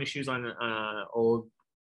started selling the shoes on an old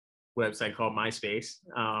website called MySpace,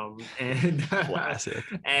 and classic.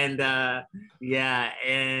 And yeah,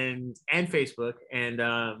 and Facebook,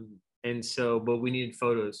 and so, but we needed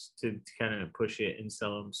photos to kind of push it and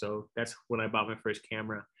sell them. So that's when I bought my first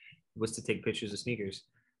camera, was to take pictures of sneakers.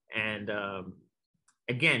 And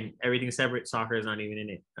again, everything's separate. Soccer is not even in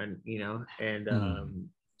it, and you know, and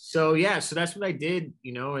so yeah, so that's what I did,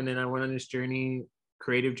 you know. And then I went on this journey,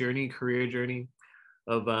 creative journey, career journey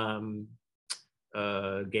of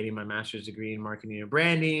getting my master's degree in marketing and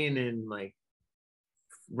branding, and like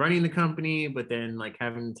running the company, but then like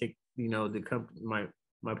having to take, you know, the company,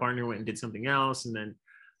 my partner went and did something else, and then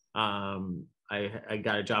I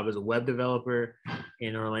got a job as a web developer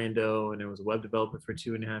in Orlando, and I was a web developer for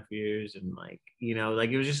 2.5 years. And like, you know, like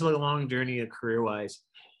it was just like a long journey career wise.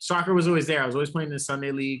 Soccer was always there. I was always playing the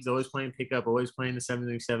Sunday leagues, always playing pickup, always playing the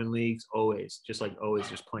 7-7 leagues, always just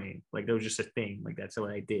playing. Like that was just a thing. Like that's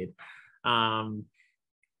what I did.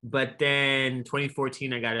 But then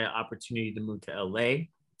 2014, I got an opportunity to move to LA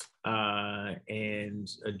and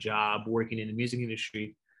a job working in the music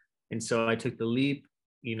industry. And so I took the leap,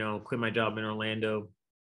 you know, quit my job in Orlando,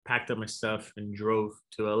 packed up my stuff, and drove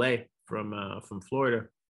to LA from Florida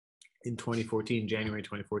in 2014, January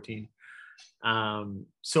 2014.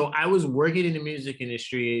 So I was working in the music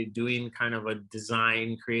industry, doing kind of a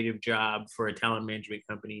design creative job for a talent management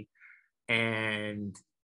company. And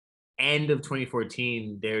end of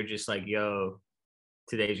 2014, they're just like, yo,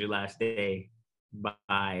 today's your last day.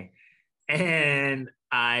 Bye. And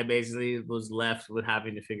I basically was left with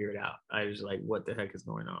having to figure it out. I was like, what the heck is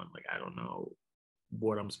going on? Like, I don't know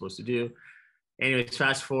what I'm supposed to do. Anyways,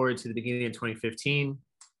 fast forward to the beginning of 2015.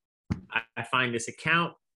 I find this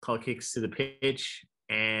account called Kicks to the Pitch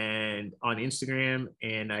and on Instagram.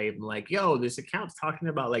 And I'm like, yo, this account's talking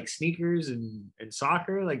about like sneakers and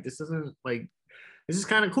soccer. Like, this is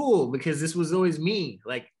kind of cool, because this was always me.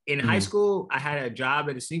 Like in high school, I had a job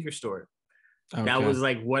at a sneaker store. Okay. That was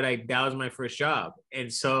like that was my first job. And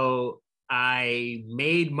so I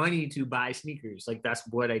made money to buy sneakers. Like that's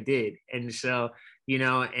what I did. And so, you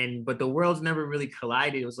know, but the worlds never really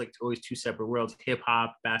collided. It was like always two separate worlds. Hip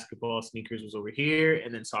hop, basketball, sneakers was over here,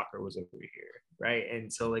 and then soccer was over here. Right.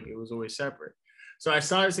 And so like it was always separate. So I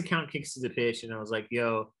saw this account, Kicks to the Pitch, and I was like,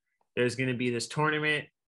 yo, there's going to be this tournament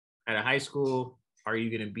at a high school. are you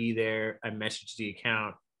going to be there? I messaged the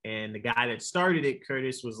account, and the guy that started it,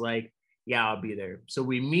 Curtis, was like, yeah, I'll be there. So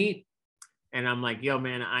we meet, and I'm like, yo,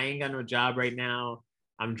 man, I ain't got no job right now.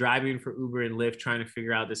 I'm driving for Uber and Lyft, trying to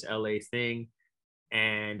figure out this LA thing.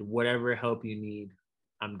 And whatever help you need,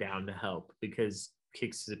 I'm down to help, because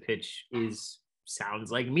Kicks to the Pitch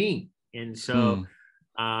sounds like me. And so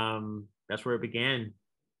that's where it began,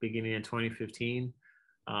 beginning in 2015.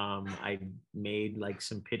 I made like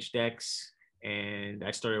some pitch decks, and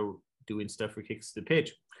I started doing stuff for Kicks to the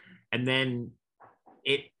Pitch. And then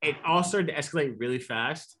it all started to escalate really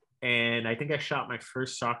fast. And I think I shot my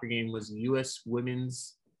first soccer game was U.S.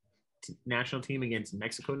 women's national team against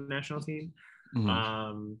Mexico national team.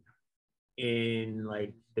 In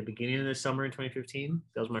like the beginning of the summer in 2015.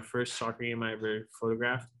 That was my first soccer game I ever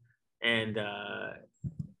photographed. And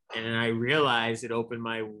then I realized it opened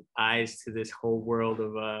my eyes to this whole world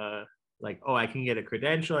of like, oh, I can get a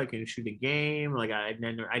credential, I can shoot a game. Like I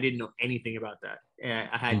didn't know anything about that. And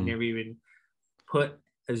I had never even put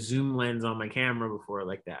a zoom lens on my camera before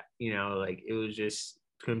like that. You know, like it was just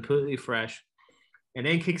completely fresh. And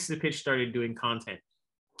then Kicks to the Pitch started doing content.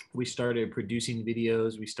 We started producing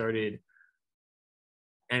videos.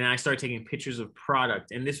 And I started taking pictures of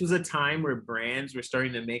product. And this was a time where brands were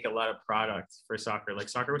starting to make a lot of products for soccer. Like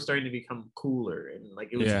soccer was starting to become cooler. And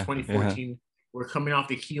like it was 2014. We're coming off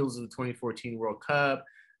the heels of the 2014 World Cup.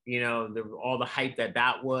 You know, all the hype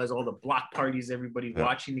that was, all the block parties, everybody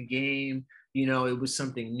watching the game. You know, it was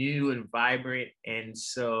something new and vibrant. And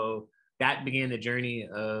so that began the journey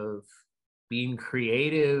of being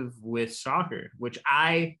creative with soccer, which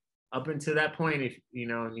up until that point, if you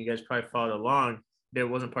know, and you guys probably followed along, there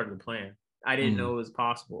wasn't part of the plan. I didn't know it was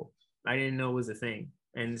possible. I didn't know it was a thing.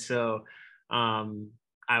 And so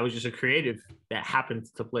I was just a creative that happened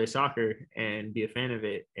to play soccer and be a fan of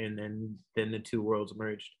it. And then the two worlds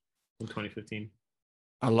merged in 2015.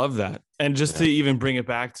 I love that. And just to even bring it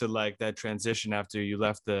back to like that transition after you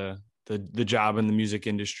left the job in the music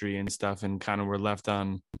industry and stuff, and kind of were left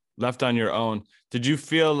on your own. Did you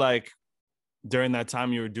feel like during that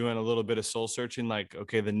time you were doing a little bit of soul searching, like,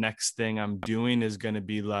 okay, the next thing I'm doing is going to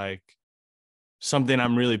be like something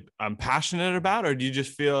I'm passionate about? Or do you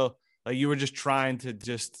just feel like you were just trying to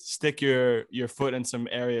just stick your foot in some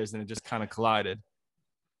areas and it just kind of collided?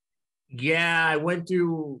 Yeah, I went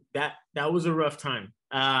through that. That was a rough time.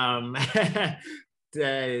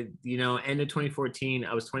 You know, end of 2014,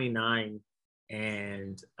 I was 29,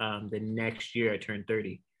 and the next year I turned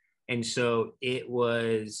 30. And so it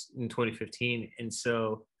was in 2015. And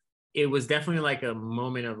so it was definitely like a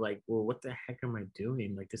moment of like, well, what the heck am I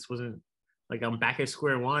doing? Like, this wasn't like, I'm back at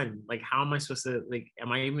square one. Like, how am I supposed to, like,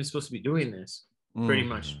 am I even supposed to be doing this? Pretty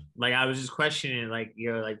much. Like, I was just questioning, like,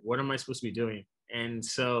 you know, like, what am I supposed to be doing? And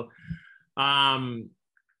so I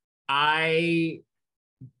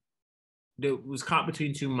was caught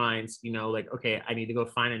between two minds, you know, like, okay, I need to go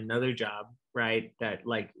find another job, right? That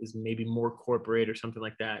like is maybe more corporate or something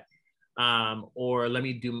like that. Or let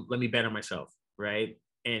me bet on myself, right?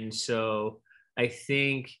 And so I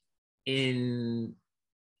think when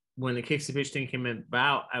the Kicks to Pitch thing came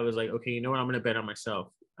about, I was like, okay, you know what? I'm going to bet on myself.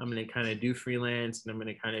 I'm going to kind of do freelance, and I'm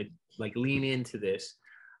going to kind of like lean into this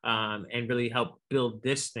and really help build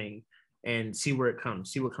this thing and see where it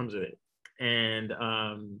comes, see what comes of it. And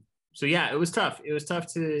so, yeah, it was tough. It was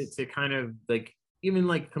tough to kind of like, even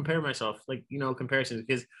like compare myself, like, you know, comparisons,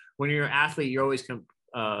 because when you're an athlete, you're always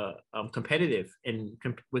competitive, and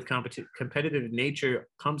with competitive nature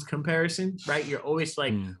comes comparison, right? You're always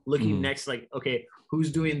like looking next, like, okay,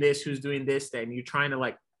 who's doing this, then you're trying to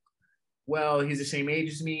like, well, he's the same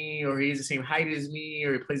age as me, or he's the same height as me,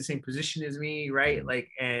 or he plays the same position as me, right? Like,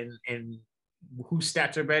 and whose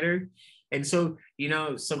stats are better. And so, you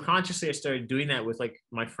know, subconsciously I started doing that with like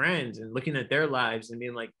my friends and looking at their lives and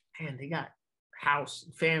being like, man, they got house,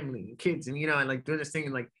 family, kids, and, you know, and like doing this thing,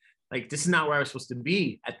 and like this is not where I was supposed to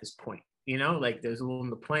be at this point, you know, like there's a little in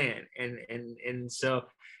the plan. And so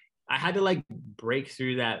I had to like break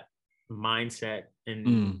through that mindset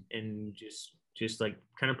and just like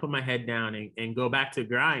kind of put my head down and go back to the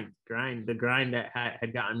grind that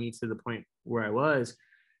had gotten me to the point where I was.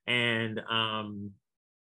 And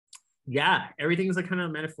yeah, everything's like kind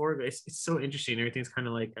of metaphorical. It's so interesting. Everything's kind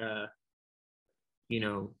of like you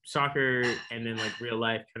know, soccer and then like real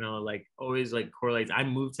life kind of like always like correlates. I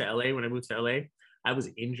moved to LA. When I moved to LA, I was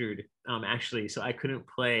injured actually, so I couldn't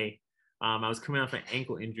play. I was coming off an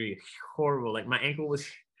ankle injury, horrible. Like my ankle was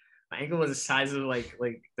the size of like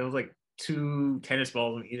there was like 2 tennis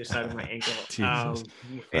balls on either side of my ankle.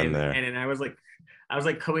 And then I was like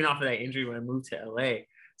coming off of that injury when I moved to LA.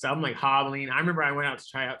 So I'm like hobbling. I remember I went out to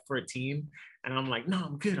try out for a team, And I'm like, no,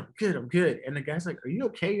 I'm good. And the guy's like, are you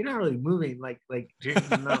okay? You're not really moving.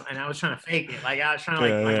 No. And I was trying to fake it. Like I was trying to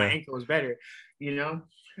like my ankle was better, you know?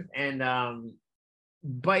 And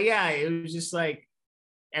but yeah, it was just like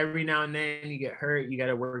every now and then you get hurt, you got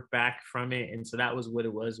to work back from it. And so that was what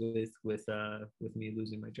it was with me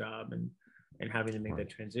losing my job and having to make that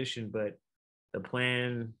transition. But the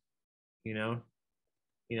plan, you know,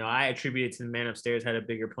 I attribute it to the man upstairs had a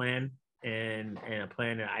bigger plan and a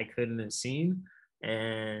plan that I couldn't have seen.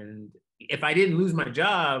 And if I didn't lose my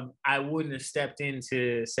job, I wouldn't have stepped in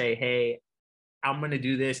to say, hey, I'm going to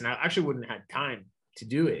do this. And I actually wouldn't have had time to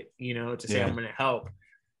do it, to say I'm going to help.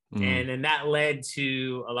 And then that led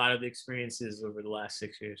to a lot of the experiences over the last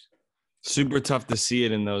 6 years. Super tough to see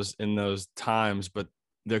it in those times, but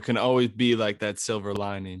there can always be like that silver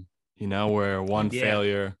lining, where one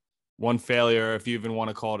failure, if you even want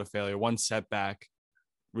to call it a failure, one setback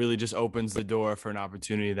really just opens the door for an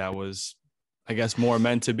opportunity that was, I guess, more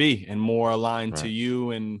meant to be and more aligned to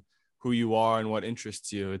you and who you are and what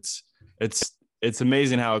interests you. It's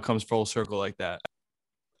amazing how it comes full circle like that.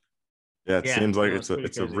 Yeah, it seems like it's a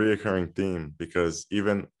reoccurring theme, because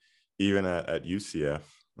even at UCF,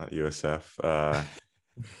 not USF,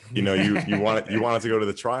 you wanted to go to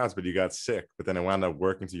the tryouts, but you got sick. But then it wound up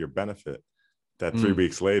working to your benefit. That 3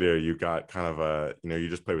 weeks later, you got kind of you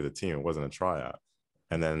just played with a team. It wasn't a tryout,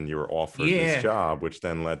 and then you were offered this job, which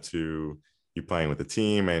then led to you playing with the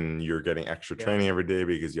team, and you're getting extra training every day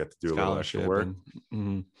because you have to do a little extra work.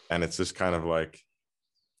 And it's just kind of like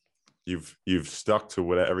you've stuck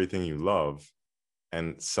to everything you love,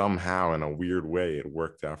 and somehow in a weird way it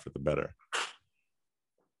worked out for the better.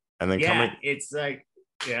 And then it's like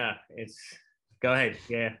it's go ahead.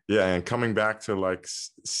 And coming back to like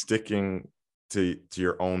sticking to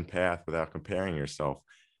your own path without comparing yourself,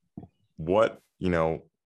 what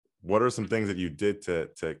are some things that you did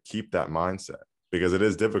to keep that mindset? Because it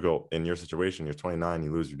is difficult in your situation. You're 29,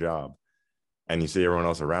 you lose your job, and you see everyone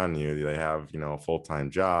else around you, they have, a full-time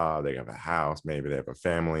job, they have a house, maybe they have a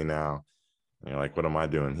family now. And you're like, what am I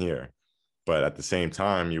doing here? But at the same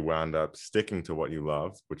time, you wound up sticking to what you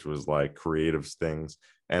loved, which was like creative things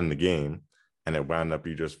and the game. And it wound up,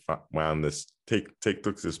 you just wound this,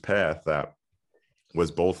 took this path that was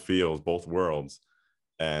both fields, both worlds.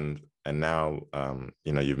 And now,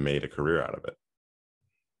 you've made a career out of it.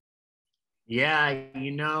 Yeah.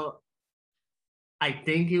 I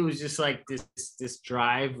think it was just like this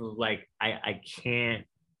drive of like, I can't,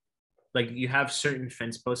 like, you have certain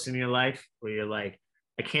fence posts in your life where you're like,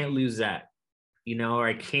 I can't lose that, or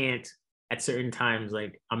I can't at certain times,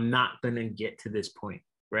 like, I'm not going to get to this point.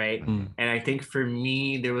 Right. And I think for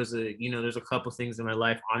me, there was there's a couple things in my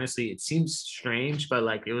life. Honestly, it seems strange, but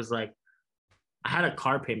like, it was like, I had a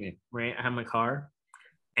car payment, right? I had my car,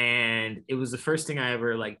 and it was the first thing I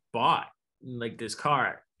ever like bought, like this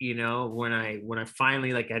car, when I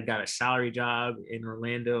finally like had got a salary job in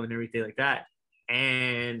Orlando and everything like that.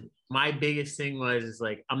 And my biggest thing was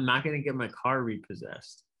like, I'm not going to get my car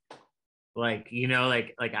repossessed. Like,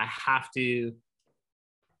 like I have to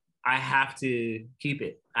keep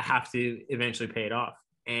it. I have to eventually pay it off.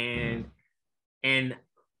 And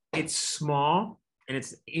it's small and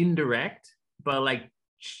it's indirect, but like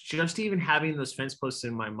just even having those fence posts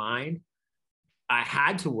in my mind, I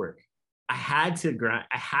had to work. I had to grind.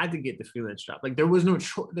 I had to get the freelance job. Like there was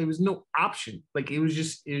no option. Like it was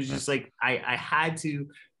just like I had to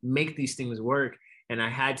make these things work, and I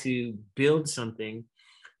had to build something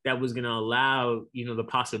that was going to allow, the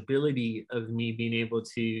possibility of me being able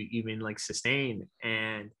to even like sustain.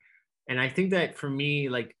 And I think that for me,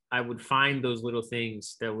 like I would find those little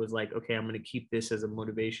things that was like, okay, I'm going to keep this as a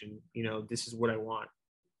motivation. This is what I want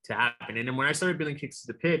to happen. And then when I started building Kicks to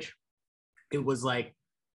the Pitch, it was like,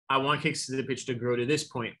 I want Kicks to the Pitch to grow to this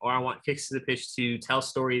point, or I want Kicks to the Pitch to tell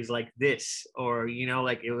stories like this, or,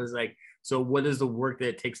 like, it was like, so what is the work that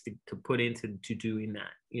it takes to put into doing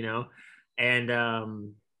that, and,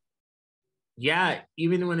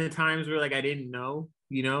 even when the times where like, I didn't know,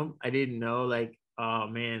 like, oh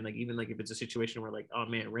man, like even like if it's a situation where like, oh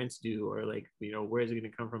man, rent's due, or like, where is it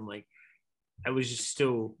going to come from? Like, I was just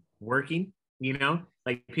still working,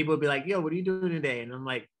 like people would be like, yo, what are you doing today? And I'm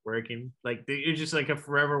like, working. Like you're just like a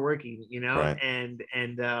forever working, Right.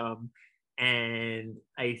 And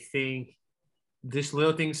I think this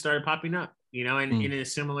little thing started popping up, and in a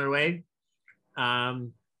similar way, I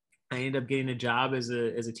ended up getting a job as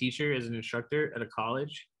a teacher, as an instructor at a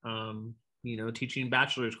college, teaching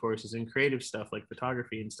bachelor's courses in creative stuff like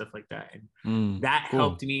photography and stuff like that. And that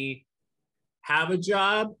helped me have a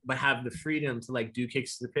job, but have the freedom to like do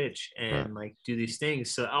kicks to the pitch and like do these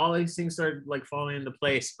things. So all these things started like falling into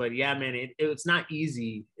place. But yeah, man, it's not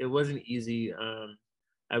easy. It wasn't easy.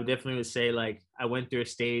 I would definitely say like I went through a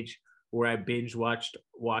stage where I binge watched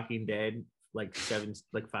Walking Dead like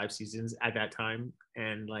 5 seasons at that time,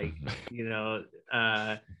 and like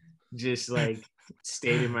just like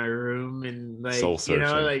stayed in my room and like soul searching.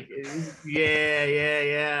 like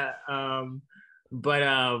yeah.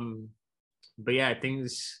 But yeah,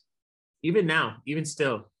 things even now, even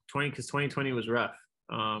still 2020 was rough.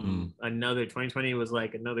 Another 2020 was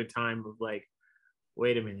like another time of like,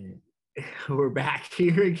 wait a minute, we're back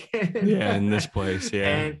here again. Yeah, in this place.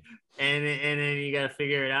 Yeah. and then you got to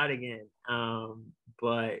figure it out again.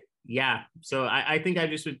 But yeah, so I think I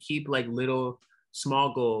just would keep like little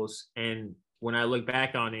small goals. And when I look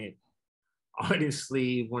back on it,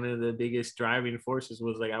 honestly, one of the biggest driving forces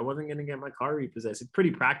was like, I wasn't going to get my car repossessed. It's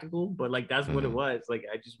pretty practical, but like, that's what it was. Like,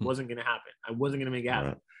 I just wasn't going to happen. I wasn't going to make it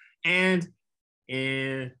happen. And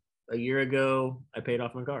a year ago, I paid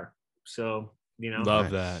off my car. So,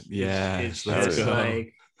 love that. Yeah. It's just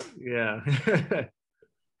like, yeah.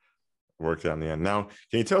 Worked out in the end. Now,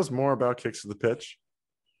 can you tell us more about Kicks to the Pitch?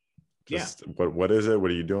 Just what is it?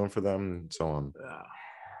 What are you doing for them? And so on.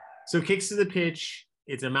 So Kicks to the Pitch,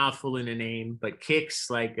 it's a mouthful in a name, but kicks,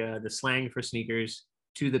 like the slang for sneakers,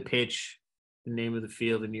 to the pitch, the name of the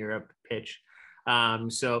field in Europe, pitch.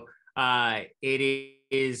 So it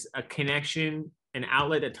is a connection, an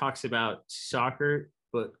outlet that talks about soccer,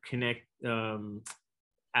 but connect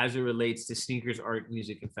as it relates to sneakers, art,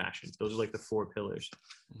 music, and fashion. Those are like the 4 pillars.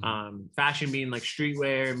 Fashion being like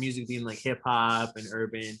streetwear, music being like hip hop and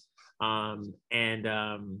urban,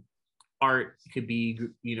 and art could be,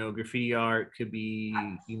 graffiti art, could be,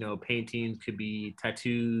 paintings, could be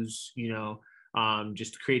tattoos,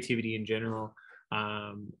 just creativity in general.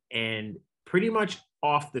 And pretty much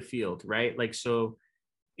off the field, right? Like, so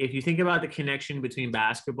if you think about the connection between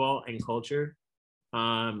basketball and culture,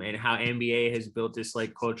 and how NBA has built this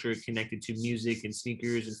like culture connected to music and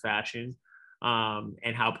sneakers and fashion,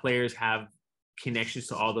 and how players have connections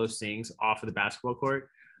to all those things off of the basketball court.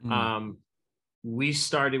 We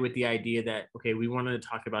started with the idea that, okay, we wanted to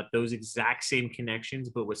talk about those exact same connections,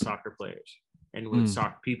 but with soccer players and with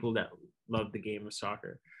soccer people that love the game of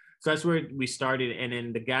soccer. So that's where we started. And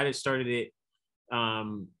then the guy that started it,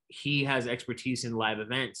 he has expertise in live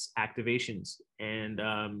events, activations. And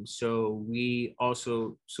so we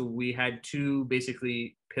had 2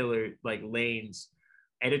 basically pillar like lanes: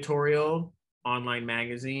 editorial, online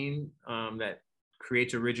magazine that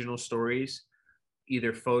creates original stories,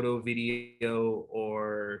 either photo, video,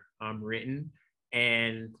 or written.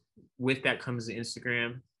 And with that comes the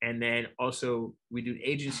Instagram. And then also we do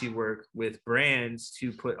agency work with brands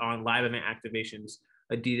to put on live event activations,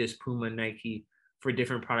 Adidas, Puma, Nike, for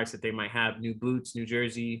different products that they might have, new boots, new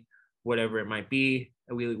jersey, whatever it might be.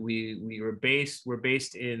 And we're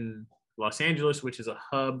based in Los Angeles, which is a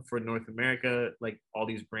hub for North America. Like, all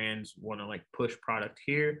these brands want to like push product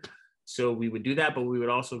here. So we would do that, but we would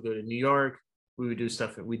also go to New York. We would do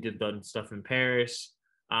stuff. We done stuff in Paris,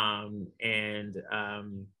 so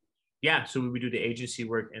we would do the agency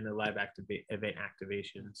work and the live event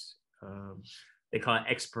activations. They call it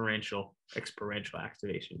experiential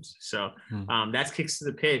activations. So that's Kicks to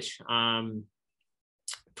the Pitch.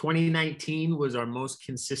 2019 was our most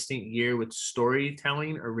consistent year with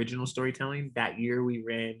storytelling, original storytelling. That year we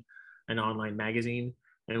ran an online magazine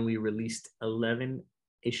and we released 11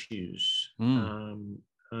 issues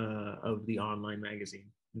of the online magazine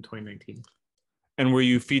in 2019. And were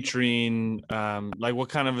you featuring like what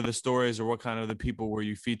kind of the stories or what kind of the people were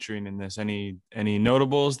you featuring in this? Any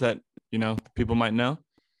notables that people might know?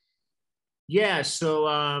 Yeah,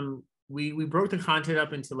 so we broke the content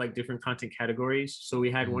up into like different content categories. So we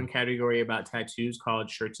had one category about tattoos called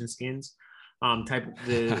Shirts and Skins.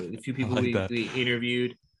 The few people we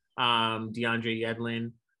interviewed, DeAndre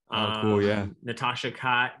Yedlin. Cool, yeah. Natasha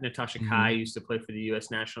Kai used to play for the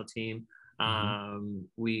U.S. national team.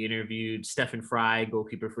 We interviewed Stephen Fry,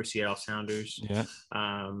 goalkeeper for Seattle Sounders. Yeah.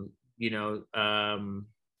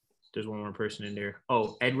 There's one more person in there.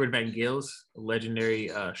 Oh, Edward Van Gils, a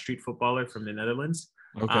legendary street footballer from the Netherlands.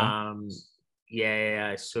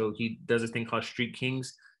 Okay. So he does a thing called Street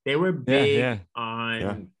Kings. They were big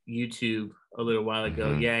on YouTube a little while ago.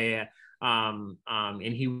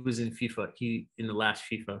 And he was in FIFA. In the last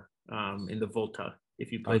FIFA, in the Volta.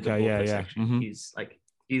 If you play the Volta section,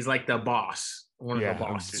 he's like the boss, one of the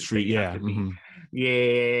bosses. Street,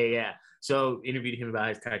 So interviewed him about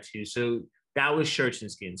his tattoos. So that was Shirts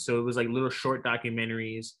and Skins. So it was like little short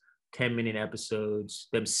documentaries 10-minute episodes,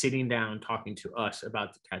 them sitting down talking to us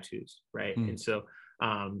about the tattoos, right? And so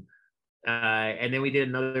and then we did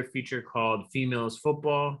another feature called Females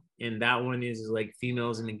Football, and that one is like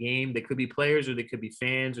females in the game. They could be players, or they could be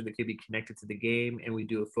fans, or they could be connected to the game, and we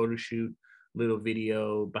do a photo shoot, little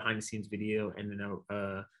video, behind the scenes video, and then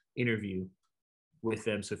a interview with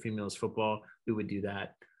them. So Females Football, we would do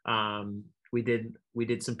that. We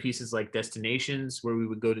did some pieces like Destinations, where we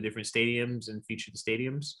would go to different stadiums and feature the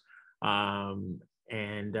stadiums.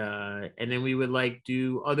 And then we would like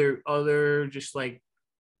do other just like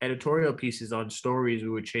editorial pieces on stories. We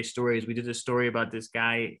would chase stories. We did a story about this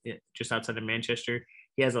guy just outside of Manchester.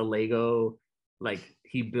 He has a Lego, like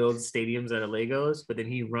he builds stadiums out of Legos, but then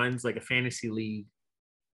he runs like a fantasy league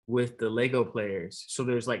with the Lego players. So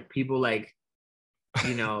there's like people like,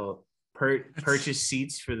 you know, purchase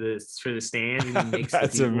seats for the stands, and he makes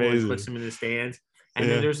That's the people amazing. and puts them in the stands. And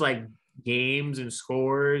then there's like games and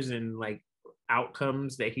scores and like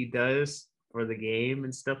outcomes that he does for the game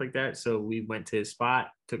and stuff like that. So we went to his spot,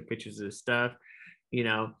 took pictures of his stuff, you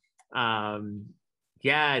know.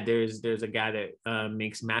 There's a guy that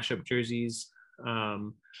makes mashup jerseys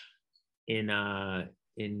in the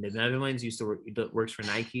Netherlands. Works for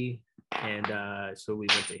Nike, and so we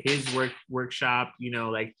went to his workshop. You know,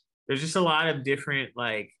 like there's just a lot of different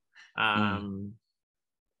like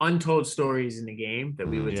untold stories in the game that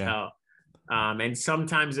we would tell, and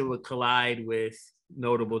sometimes it would collide with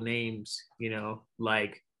notable names, you know,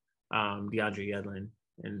 like DeAndre Yedlin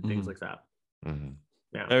and things like that.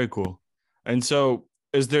 Yeah, very cool. And so,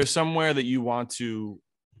 is there somewhere that you want to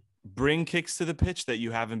bring Kicks to the Pitch that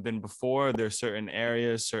you haven't been before? Are there certain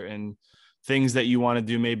areas, certain things that you want to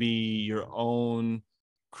do, maybe your own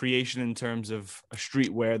creation in terms of a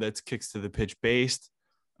streetwear that's Kicks to the Pitch based?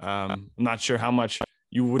 I'm not sure how much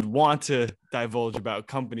you would want to divulge about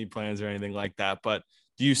company plans or anything like that, but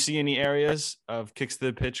do you see any areas of Kicks to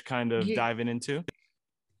the Pitch kind of diving into?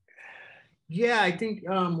 Yeah, I think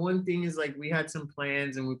one thing is like we had some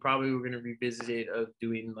plans, and we probably were going to revisit it, of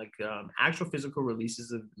doing like actual physical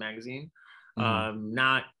releases of the magazine,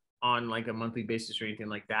 not on like a monthly basis or anything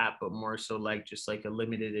like that, but more so like just like a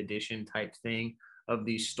limited edition type thing of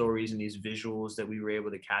these stories and these visuals that we were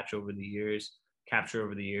able to capture over the years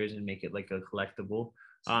and make it like a collectible.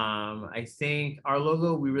 I think our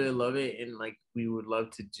logo, we really love it, and like we would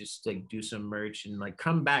love to just like do some merch and like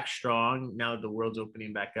come back strong now that the world's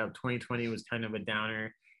opening back up. 2020 was kind of a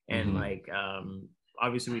downer, and like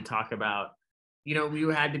obviously we talk about, you know, we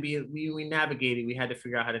had to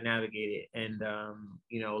figure out how to navigate it, and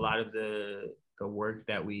you know, a lot of the work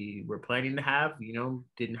that we were planning to have, you know,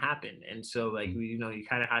 didn't happen, and so like we, you know, you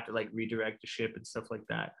kind of have to like redirect the ship and stuff like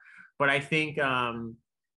that. But I think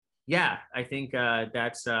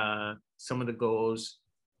that's some of the goals,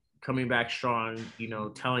 coming back strong, you know,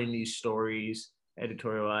 telling these stories,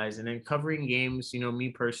 editorialized, and then covering games. You know, me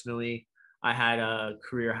personally, I had a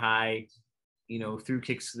career high, you know, through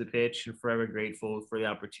Kicks to the Pitch, and forever grateful for the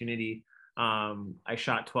opportunity. I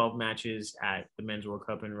shot 12 matches at the Men's World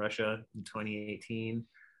Cup in Russia in 2018.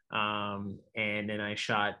 And then I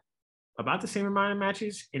shot about the same amount of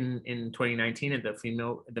matches in 2019 at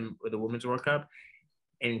the Women's World Cup,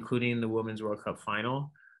 including the Women's World Cup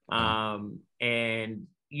final. And,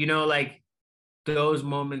 you know, like those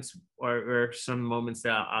moments are some moments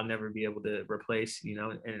that I'll never be able to replace, you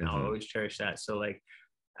know, and I'll always cherish that. So like,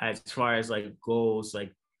 as far as like goals,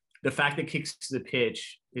 like the fact that Kicks to the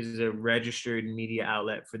Pitch is a registered media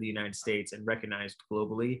outlet for the United States and recognized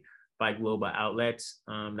globally by global outlets,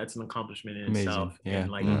 that's an accomplishment in itself. Yeah.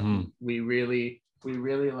 And like we really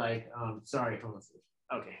like sorry, hold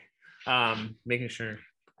on. Okay. Making sure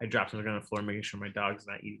I dropped something on the floor, making sure my dog's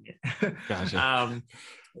not eating it. Gotcha.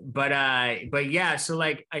 But yeah, so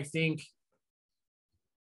like I think,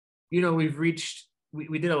 you know, we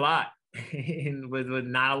did a lot with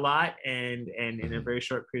not a lot, and in a very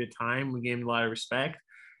short period of time, we gained a lot of respect.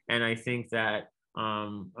 And I think that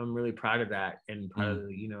I'm really proud of that, and proud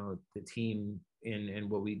of, you know, the team and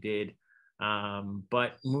what we did.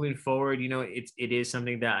 But moving forward, you know, it is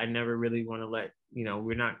something that I never really want to let, you know,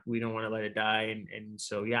 we don't want to let it die. And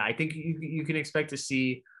so, yeah, I think you can expect to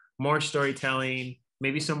see more storytelling,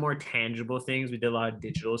 maybe some more tangible things. We did a lot of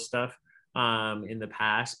digital stuff in the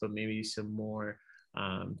past, but maybe some more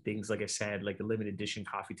things, like I said, like a limited edition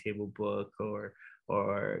coffee table book, or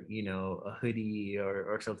you know, a hoodie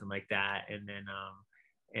or something like that. And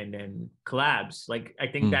then collabs. Like I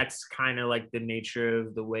think that's kind of like the nature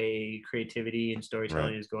of the way creativity and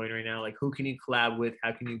storytelling is going right now. Like, who can you collab with?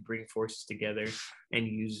 How can you bring forces together and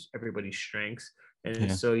use everybody's strengths? And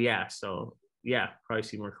so probably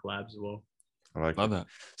see more collabs as well. I like Love it. that.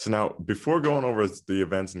 So now, before going over the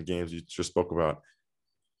events and games you just spoke about,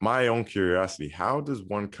 my own curiosity, how does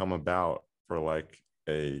one come about for like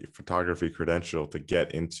a photography credential to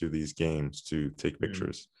get into these games to take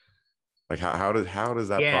pictures? Like how does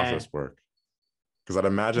that process work? Because I'd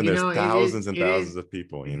imagine there's thousands and thousands of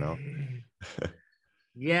people, you know.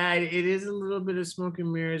 Yeah, it is a little bit of smoke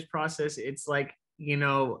and mirrors process. It's like, you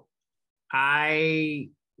know,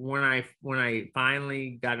 when I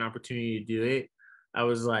finally got an opportunity to do it, I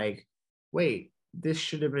was like, wait, this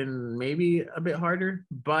should have been maybe a bit harder.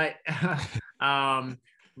 But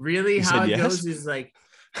really You how said it yes? goes is like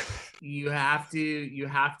you have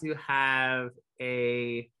to have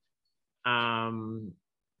a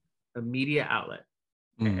media outlet,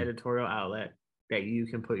 an editorial outlet that you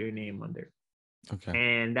can put your name under. Okay.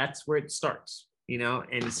 And that's where it starts, you know?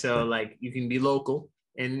 And so like you can be local.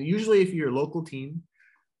 And usually if you're a local team,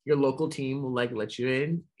 your local team will like let you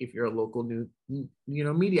in if you're a local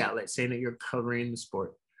media outlet saying that you're covering the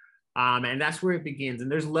sport. And that's where it begins.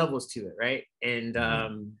 And there's levels to it, right? And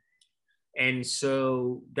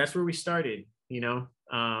so that's where we started, you know.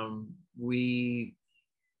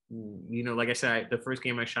 Like I said, the first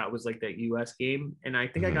game I shot was like that US game. And I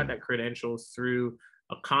think I got that credential through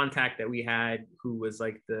a contact that we had who was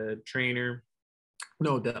like the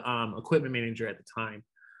equipment manager at the time.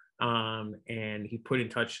 And he put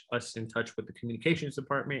us in touch with the communications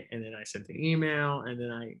department. And then I sent an email, and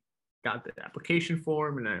then I got the application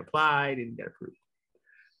form and I applied and got approved.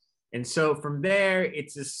 And so from there,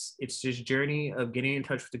 it's this journey of getting in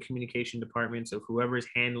touch with the communication department. So whoever is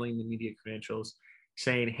handling the media credentials,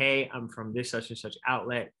 saying, hey, I'm from this such and such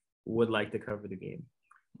outlet, would like to cover the game.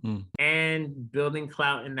 And building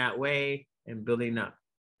clout in that way and building up,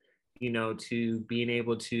 you know, to being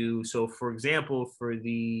able to, so for example, for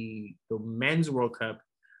the men's World Cup,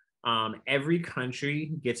 every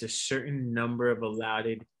country gets a certain number of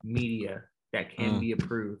allotted media that can be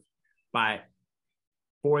approved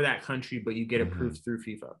for that country, but you get approved through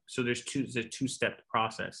FIFA. So there's a two-step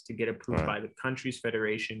process to get approved by the country's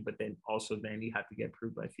federation, but then you have to get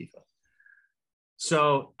approved by FIFA.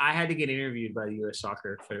 So I had to get interviewed by the U.S.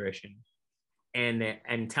 Soccer Federation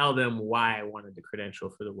and tell them why I wanted the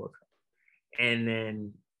credential for the World Cup. And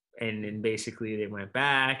then basically they went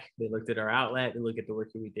back, they looked at our outlet, they looked at the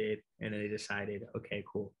work that we did, and they decided, okay,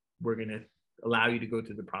 cool, we're going to allow you to go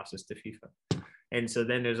through the process to FIFA. And so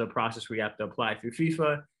then there's a process where you have to apply through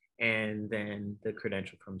FIFA, and then the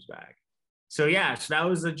credential comes back. So yeah, so that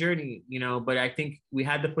was the journey, you know, but I think we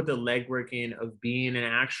had to put the legwork in of being an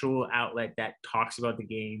actual outlet that talks about the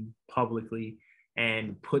game publicly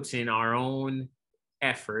and puts in our own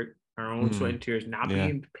effort, our own sweat and tears, not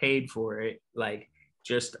being paid for it, like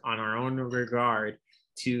just on our own regard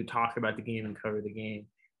to talk about the game and cover the game.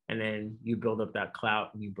 And then you build up that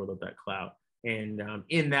clout and you build up that clout. And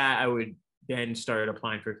in that, I would then start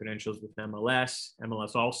applying for credentials with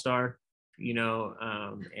MLS All-Star, you know,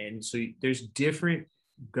 and so there's different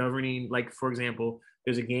governing, like, for example,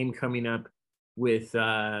 there's a game coming up with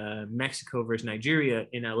Mexico versus Nigeria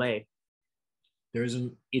in LA.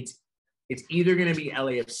 It's either going to be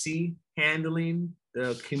LAFC handling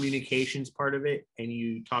the communications part of it, and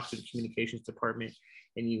you talk to the communications department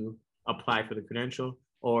and you apply for the credential,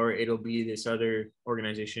 or it'll be this other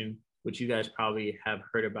organization, which you guys probably have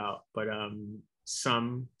heard about, but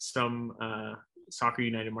some Soccer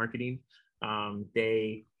United Marketing,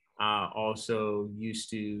 they also used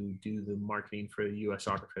to do the marketing for the U.S.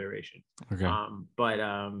 Soccer Federation. Okay.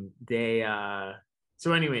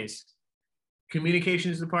 So anyways,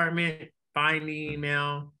 communications department, find the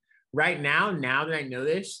email. Right now that I know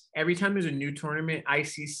this, every time there's a new tournament,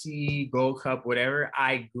 ICC, Gold Cup, whatever,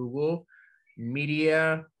 I Google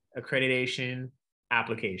media accreditation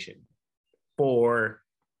application for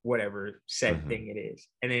whatever said thing it is.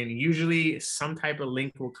 And then usually some type of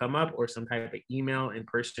link will come up, or some type of email in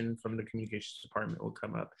person from the communications department will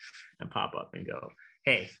come up and pop up and go,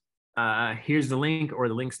 hey, here's the link, or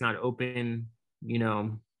the link's not open, you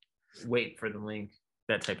know, wait for the link,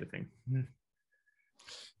 that type of thing.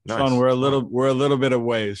 Nice. Sean, we're a little bit of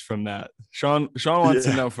ways from that. Sean wants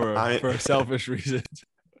to know for selfish reasons.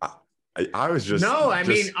 I was just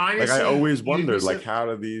mean, honestly, like, I always wondered, like, how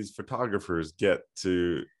do these photographers get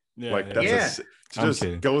to just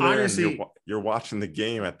go there, honestly, and you're watching the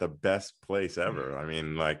game at the best place ever. I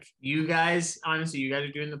mean, like, you guys are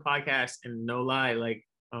doing the podcast, and no lie, like,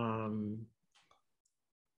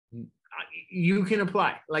 you can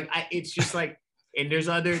apply. Like, it's just like, and there's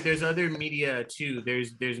other media too.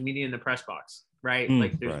 There's media in the press box, right?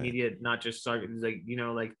 Like, there's media, not just like, you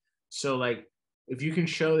know, like, so like, if you can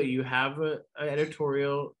show that you have a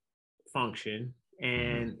editorial function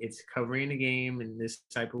and it's covering the game in this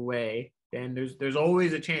type of way, then there's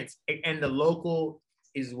always a chance. And the local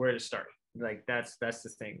is where to start. Like that's the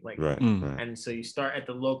thing. Like, Right. and so you start at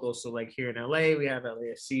the local. So like here in LA, we have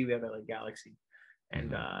LAFC, we have LA Galaxy,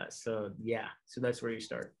 and so that's where you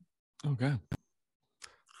start. Okay.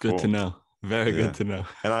 Good Cool. to know. Very good to know.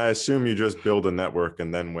 And I assume you just build a network,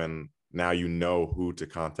 and then now you know who to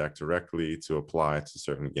contact directly to apply to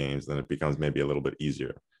certain games, then it becomes maybe a little bit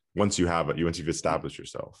easier once you've established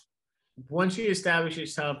yourself. Once you establish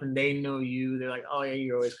yourself and they know you, they're like, oh yeah,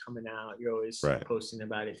 you're always coming out, you're always posting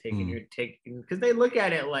about it, because they look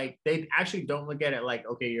at it like, they actually don't look at it like,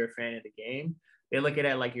 okay, you're a fan of the game. They look at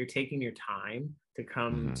it like you're taking your time to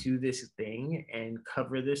come to this thing and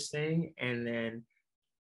cover this thing, and then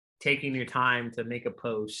taking your time to make a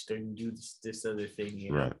post and do this other thing,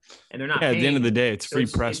 you know. Right. And they're not at the end of the you. day, it's So free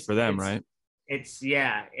press for them, right? It's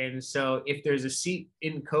and so if there's a seat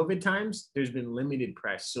in COVID times, there's been limited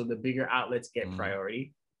press, so the bigger outlets get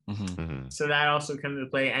priority. So that also comes into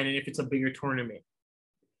play. And then if it's a bigger tournament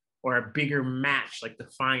or a bigger match like the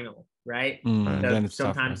final, right? Then it's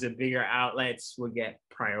sometimes tougher. the bigger outlets will get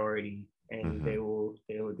priority, and they will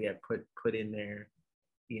get put in there,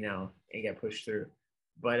 you know, and get pushed through.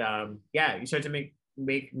 But you start to make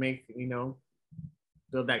you know,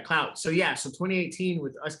 build that clout. So 2018,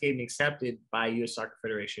 with us getting accepted by US Soccer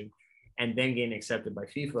Federation and then getting accepted by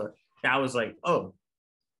FIFA, that was like, oh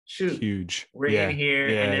shoot, huge. We're in here.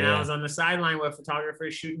 And then I was on the sideline with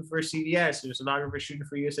photographers shooting for CBS, there's photographers shooting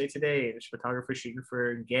for USA Today, there's photographers shooting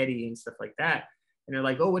for Getty and stuff like that. And they're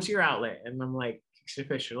like, oh, what's your outlet? And I'm like, Kickstreet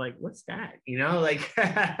Fish. Like, what's that? You know, like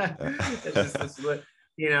it's what,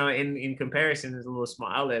 you know, in comparison, is a little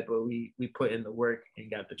small outlet, but we put in the work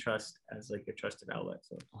and got the trust as like a trusted outlet.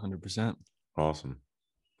 So 100%. Awesome.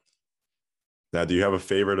 Now, do you have a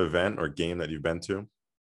favorite event or game that you've been to?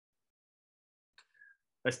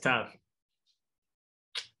 That's tough.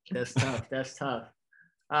 That's tough.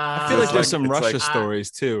 I feel like there's some Russia like,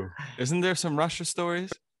 stories too. Isn't there some Russia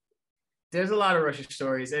stories? There's a lot of Russia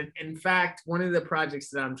stories. And in fact, one of the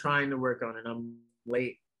projects that I'm trying to work on, and I'm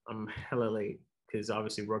hella late, because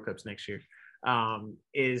obviously World Cup's next year,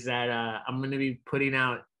 is that I'm going to be putting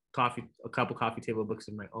out a couple coffee table books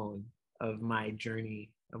of my own, of my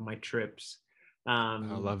journey, of my trips. I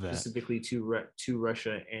love that. Specifically to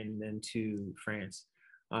Russia and then to France.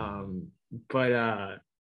 So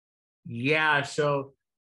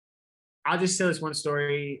I'll just tell this one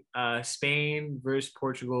story. Spain versus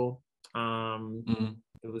Portugal.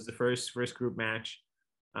 It was the first group match.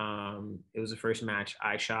 It was the first match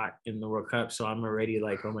I shot in the World Cup, so I'm already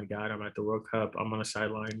like, oh my god, I'm at the World Cup, I'm on a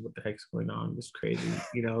sideline, what the heck's going on, this is crazy,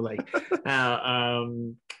 you know, like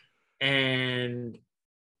and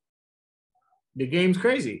the game's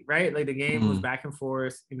crazy, right? Like the game was back and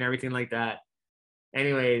forth and everything like that.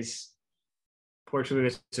 Anyways, Portugal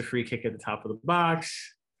gets a free kick at the top of the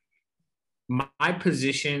box. My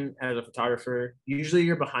position as a photographer, usually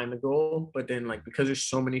you're behind the goal, but then like, because there's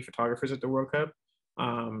so many photographers at the World Cup,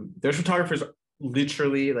 there's photographers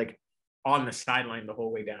literally like on the sideline the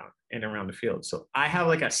whole way down and around the field. So I have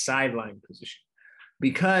like a sideline position,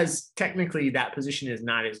 because technically that position is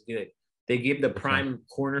not as good. They give the prime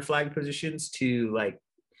corner flag positions to like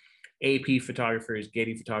AP photographers,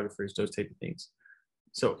 Getty photographers, those type of things.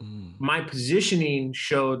 So my positioning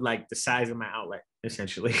showed like the size of my outlet,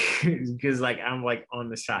 essentially, because like I'm like on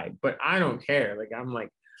the side, but I don't care. Like I'm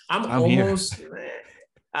almost,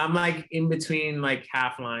 I'm like in between like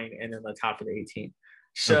half line and then the top of the 18.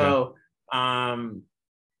 So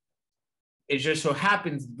it just so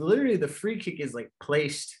happens literally the free kick is like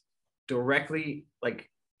placed directly like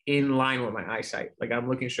in line with my eyesight. Like I'm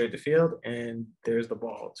looking straight at the field and there's the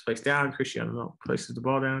ball. It's placed down. Cristiano places the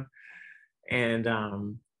ball down. And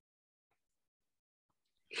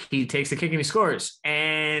he takes the kick and he scores.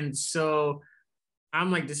 And so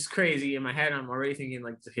I'm like, this is crazy. In my head, I'm already thinking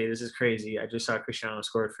like, okay, this is crazy. I just saw Cristiano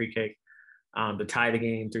score a free kick to tie the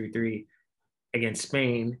game 3-3 against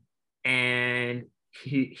Spain. And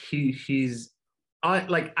he's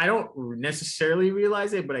like, I don't necessarily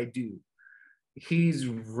realize it, but I do. He's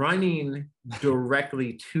running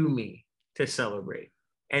directly to me to celebrate.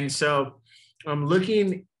 And so I'm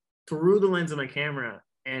looking through the lens of my camera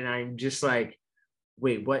and I'm just like,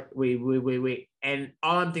 wait, what? Wait. And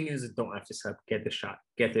all I'm thinking is, don't F this up. Get the shot.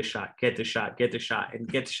 And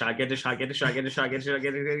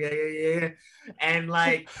And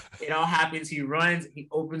like, it all happens. He runs, he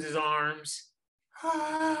opens his arms,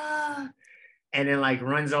 and then like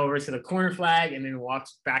runs over to the corner flag and then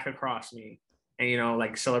walks back across me and, you know,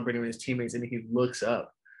 like celebrating with his teammates. And he looks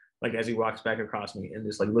up like as he walks back across me and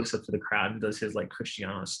just like looks up to the crowd and does his like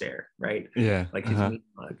Cristiano stare, right? Yeah. Like his mean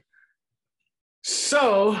mug.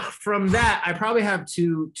 So from that, I probably have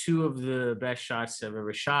two of the best shots I've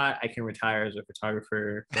ever shot. I can retire as a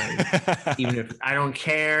photographer. Like, even if I don't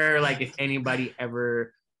care, like if anybody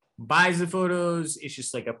ever buys the photos, it's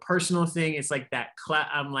just like a personal thing. It's like that.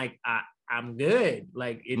 I'm like, I'm good.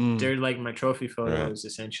 Like they're like my trophy photos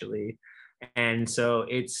essentially. And so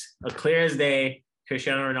it's a clear as day.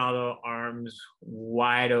 Cristiano Ronaldo, arms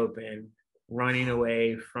wide open, running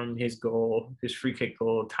away from his goal, his free kick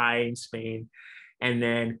goal, tying Spain. And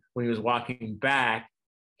then when he was walking back,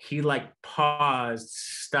 he like paused,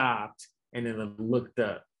 stopped, and then looked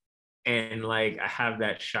up. And like I have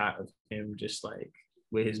that shot of him just like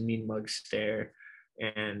with his mean mug stare.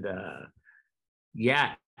 And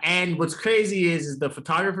yeah. And what's crazy is the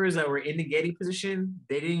photographers that were in the Getty position,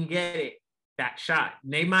 they didn't get it. That shot.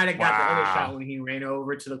 They might have got the other shot when he ran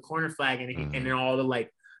over to the corner flag and then all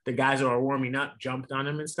the guys that are warming up jumped on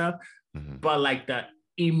him and stuff. But like the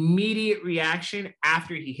immediate reaction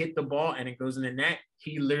after he hit the ball and it goes in the net,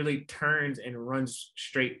 he literally turns and runs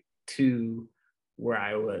straight to where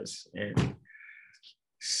I was. And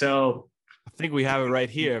so I think we have it right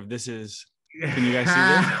here. If this is, can you guys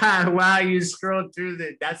see this? Wow, you scrolled through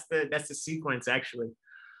that's the sequence actually.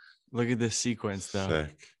 Look at this sequence though.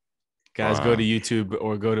 Sick. Guys, go to YouTube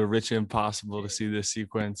or go to Rich Impossible to see this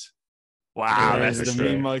sequence. Wow, that's the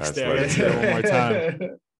mean mug stare. Let's hear it one more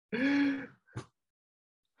time.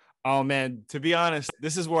 Oh man, to be honest,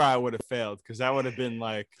 this is where I would have failed because I would have been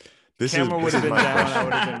like, camera would have been down. I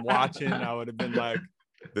would have been watching. I would have been like,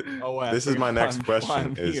 oh, this is my next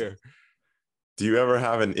question. Do you ever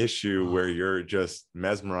have an issue where you're just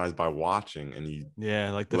mesmerized by watching and you?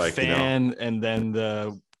 Yeah, like the fan and then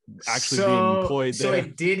the actually being employed there. So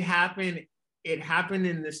it did happen. It happened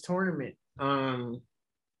in this tournament.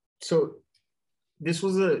 So this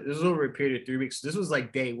was over a period of 3 weeks. This was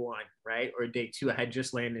like day one, right? Or day two. I had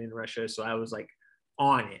just landed in Russia. So I was like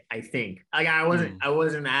on it, I think. Like I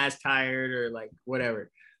wasn't as tired or like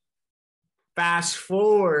whatever. Fast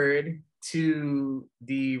forward to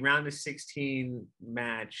the round of 16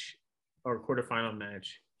 match or quarterfinal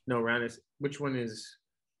match. No, which one is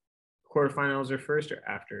quarterfinals or first or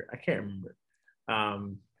after? I can't remember.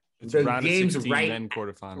 It's the game's 16, right then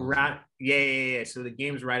quarterfinals. Right, yeah. So the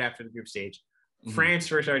game's right after the group stage. France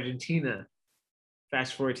versus Argentina.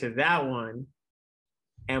 Fast forward to that one,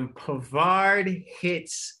 and Pavard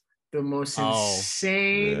hits the most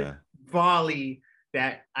insane volley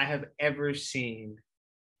that I have ever seen.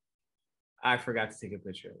 I forgot to take a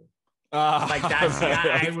picture of it. Like that's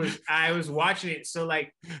I was watching it. So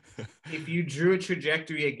like if you drew a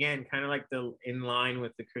trajectory again, kind of like in line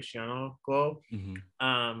with the Cristiano goal.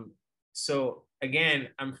 So again,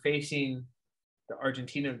 I'm facing the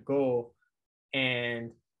Argentina goal,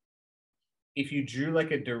 and if you drew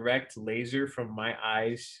like a direct laser from my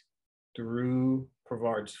eyes through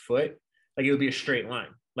Pavard's foot, like it would be a straight line.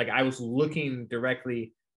 Like I was looking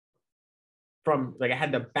directly from, like I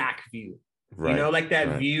had the back view. Right, you know, like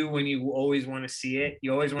that view when you always want to see it.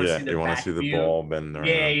 You always want to see the back view. You want to see the ball bend around.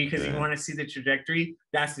 Yeah, because you want to see the trajectory.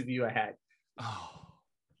 That's the view I had.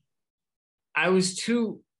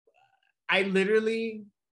 I literally,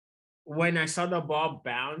 when I saw the ball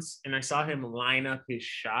bounce and I saw him line up his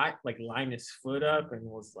shot, like line his foot up and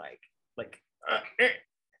was like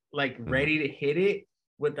ready to hit it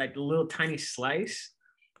with like a little tiny slice,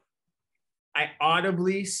 I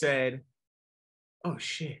audibly said, "Oh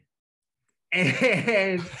shit."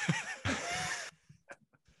 And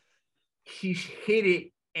he hit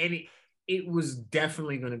it, and it was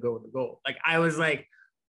definitely going to go in the goal. Like I was like,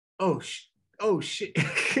 oh shit.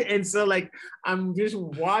 And so like I'm just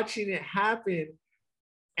watching it happen,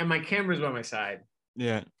 and my camera's by my side.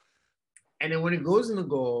 Yeah. And then when it goes in the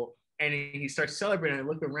goal and he starts celebrating, I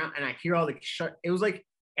look around and I hear all the it was like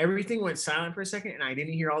everything went silent for a second, and I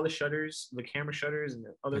didn't hear all the shutters, the camera shutters, and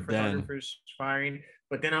the other photographers firing.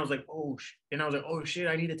 But then I was like, oh shit,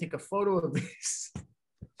 I need to take a photo of this. But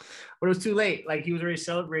it was too late. Like he was already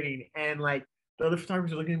celebrating, and like the other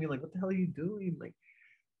photographers were looking at me like, what the hell are you doing? Like,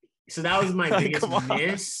 so that was my biggest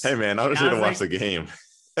miss. Hey man, I was here to watch the game.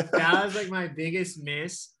 That was like my biggest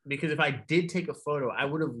miss, because if I did take a photo, I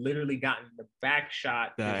would have literally gotten the back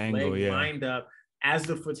shot, that angle, lined up as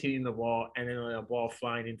the foot's hitting the ball, and then a ball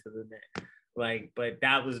flying into the net. Like, but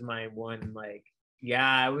that was my one, like, yeah,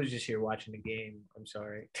 I was just here watching the game. I'm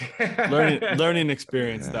sorry. learning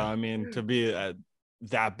experience, though. I mean, to be at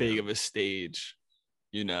that big of a stage,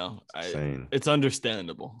 you know, it's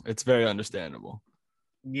understandable. It's very understandable.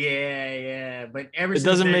 Yeah. But it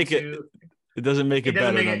doesn't make it. It doesn't make it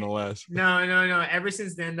doesn't better make it- nonetheless. No. Ever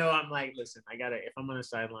since then, though, I'm like, listen, I gotta. If I'm on the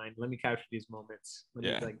sideline, let me capture these moments. Let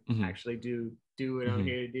Yeah. me like Mhm. actually do what I'm Mhm.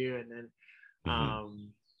 here to do, and then, Mhm.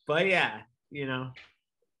 but yeah,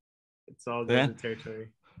 it's all good Yeah. in the territory.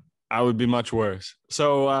 I would be much worse.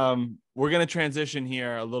 So we're going to transition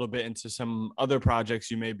here a little bit into some other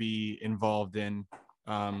projects you may be involved in,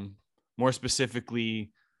 more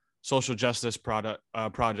specifically social justice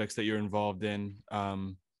projects that you're involved in.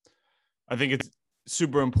 I think it's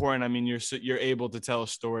super important. I mean, you're able to tell a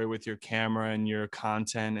story with your camera and your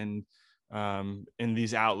content and in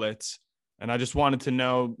these outlets. And I just wanted to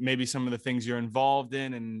know maybe some of the things you're involved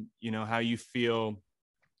in and, how you feel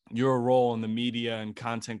your role in the media and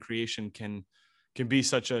content creation can be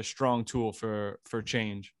such a strong tool for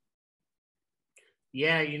change.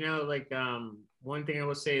 Yeah, one thing I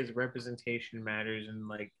will say is representation matters, and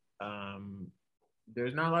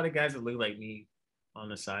there's not a lot of guys that look like me on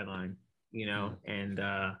the sideline, and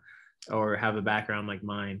or have a background like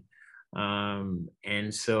mine.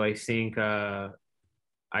 And so I think I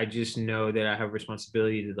just know that I have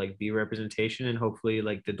responsibility to like be representation, and hopefully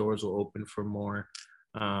like the doors will open for more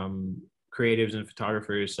creatives and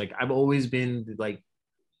photographers. Like I've always been like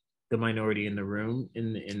the minority in the room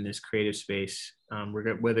in this creative space,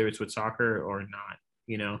 whether it's with soccer or not,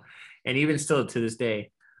 and even still to this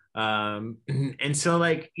day. And so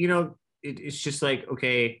like, it's just like,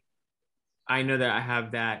 okay, I know that I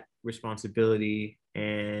have that responsibility.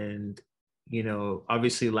 And,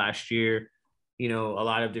 obviously last year, a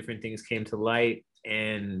lot of different things came to light,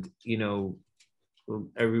 and,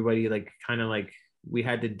 everybody like kind of like we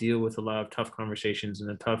had to deal with a lot of tough conversations and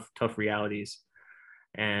the tough realities.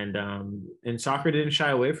 And soccer didn't shy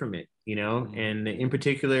away from it, and in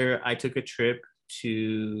particular, I took a trip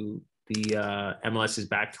to the MLS's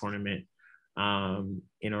back tournament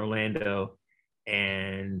in Orlando.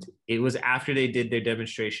 And it was after they did their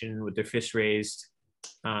demonstration with their fists raised,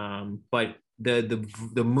 but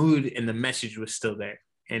the mood and the message was still there,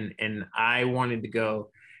 and I wanted to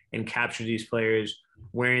go and capture these players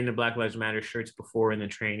wearing the Black Lives Matter shirts before in the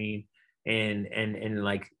training, and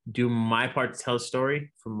like do my part to tell a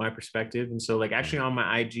story from my perspective. And so like actually on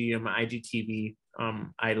my IGTV,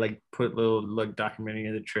 I like put little like documentary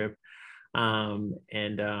of the trip, but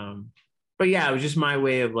yeah, it was just my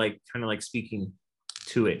way of like kind of like speaking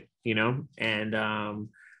to it,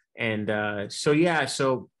 so yeah,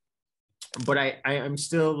 so but I'm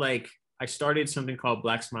still like, I started something called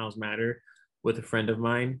Black Smiles Matter with a friend of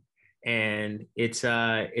mine, and it's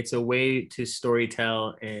a way to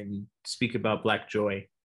storytell and speak about Black joy,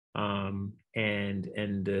 and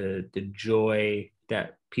the joy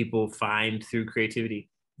that people find through creativity,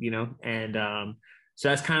 and so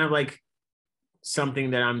that's kind of like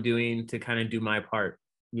something that I'm doing to kind of do my part,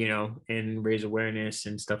 and raise awareness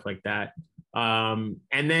and stuff like that. And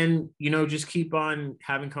then, just keep on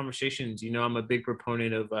having conversations. I'm a big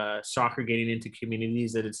proponent of soccer getting into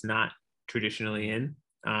communities that it's not traditionally in,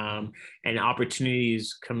 and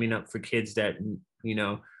opportunities coming up for kids that,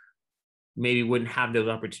 maybe wouldn't have those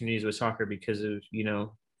opportunities with soccer because of,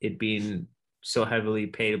 it being so heavily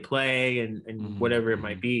pay to play and whatever it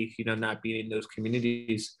might be, not being in those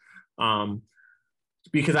communities.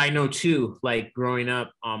 Because I know too, like growing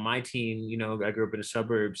up on my team, I grew up in the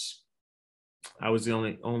suburbs. I was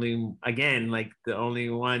the only again, like the only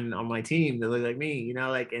one on my team that looked like me,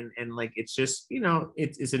 like, and like, it's just,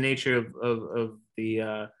 it's the nature of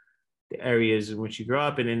the areas in which you grow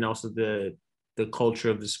up, and then also the culture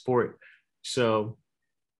of the sport. So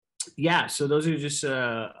yeah, so those are just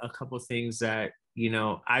a couple of things that,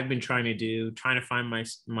 I've been trying to find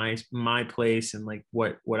my place, and like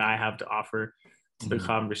what I have to offer to the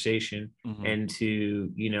conversation, and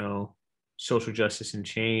to, social justice and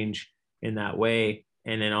change in that way.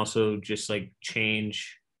 And then also just like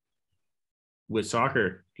change with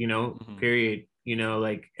soccer, period,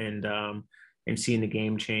 like, and seeing the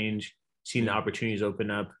game change, seeing the opportunities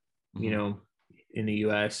open up, in the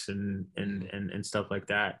US and stuff like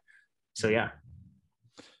that. So yeah.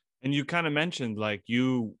 And you kind of mentioned like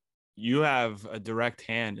you have a direct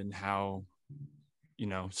hand in how,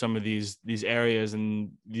 some of these areas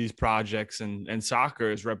and these projects and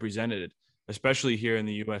soccer is represented, especially here in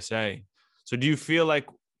the USA. So do you feel like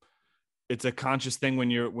it's a conscious thing when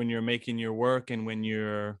you're making your work and when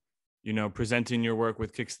you're, presenting your work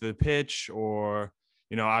with Kicks to the Pitch, or,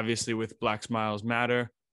 obviously with Black Smiles Matter?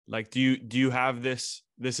 Like, do you have this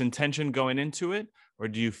intention going into it, or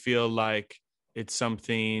do you feel like it's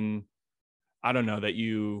something, I don't know, that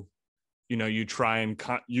you try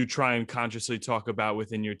and consciously talk about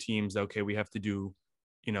within your teams? Okay, we have to do,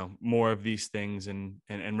 more of these things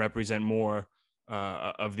and represent more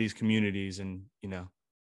of these communities, and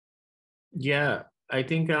Yeah, I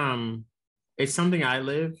think it's something I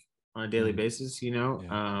live on a daily basis,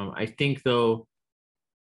 Yeah. I think though,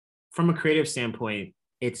 from a creative standpoint,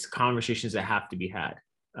 it's conversations that have to be had.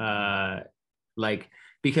 Like,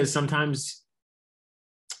 because sometimes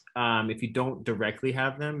if you don't directly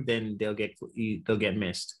have them, then they'll get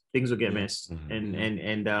missed. Things will get Yeah. missed,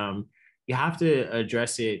 Mhm. and you have to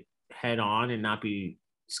address it head on and not be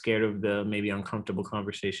scared of the maybe uncomfortable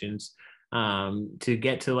conversations, to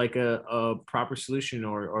get to like a proper solution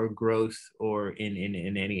or growth or in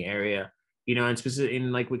any area, and specific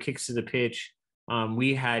in like what kicks to the pitch.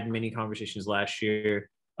 We had many conversations last year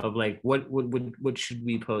of like what should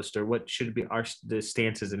we post, or what should be the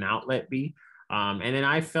stance as an outlet be. And then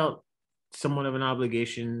I felt somewhat of an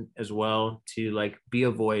obligation as well to like be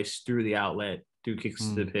a voice through the outlet, through kicks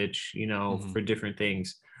to the pitch, for different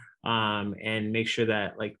things, and make sure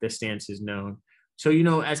that like the stance is known. So,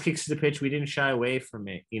 as kicks to the pitch, we didn't shy away from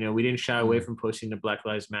it. We didn't shy away from posting the Black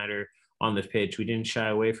Lives Matter on the pitch. We didn't shy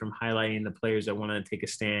away from highlighting the players that want to take a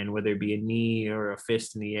stand, whether it be a knee or a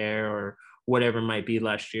fist in the air or whatever it might be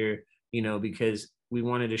last year, because we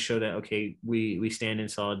wanted to show that, okay, we stand in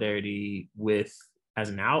solidarity with, as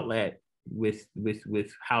an outlet, with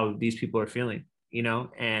how these people are feeling,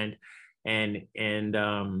 and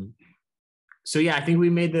so yeah, I think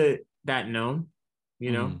we made that known,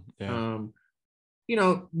 Yeah.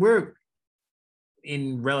 We're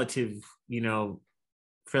in relative,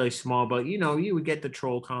 fairly small, but you would get the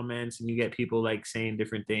troll comments and you get people like saying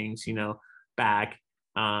different things, back.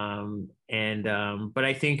 But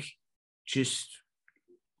I think just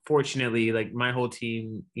fortunately, like my whole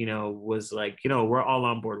team, was like, we're all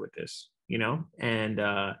on board with this, and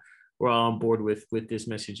we're all on board with this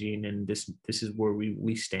messaging, and this is where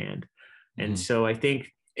we stand. And so I think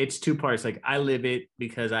it's two parts. Like I live it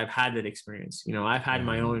because I've had that experience. I've had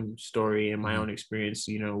my own story and my own experience,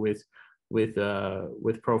 with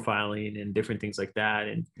profiling and different things like that.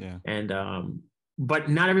 But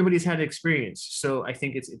not everybody's had experience. So I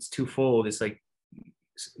think it's twofold. It's like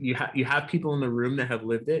you have people in the room that have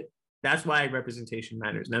lived it. That's why representation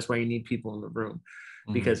matters, and that's why you need people in the room,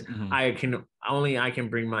 because I can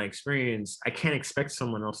bring my experience. I can't expect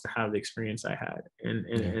someone else to have the experience I had,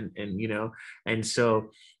 and so,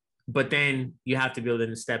 but then you have to be able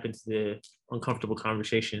to step into the uncomfortable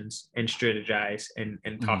conversations and strategize and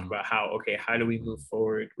talk about how do we move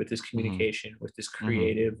forward with this communication, with this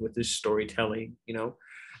creative, with this storytelling,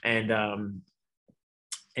 and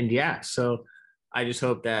yeah, so I just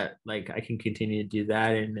hope that like I can continue to do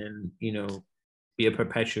that, and then be a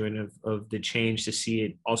perpetuant of the change, to see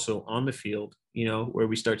it also on the field, where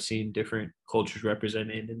we start seeing different cultures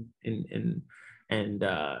represented, and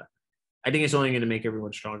I think it's only going to make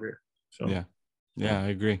everyone stronger. So yeah, I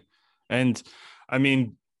agree. And I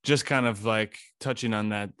mean, just kind of like touching on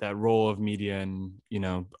that role of media, and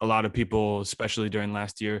a lot of people, especially during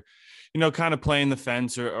last year, kind of playing the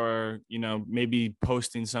fence, or maybe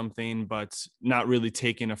posting something but not really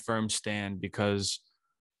taking a firm stand, because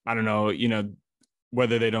I don't know,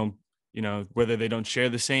 whether they don't share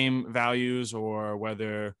the same values, or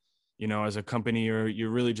whether as a company you're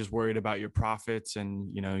really just worried about your profits,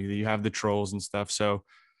 and you have the trolls and stuff. So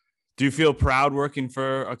do you feel proud working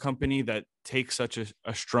for a company that takes such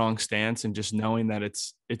a strong stance, and just knowing that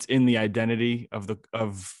it's in the identity of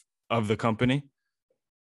the company?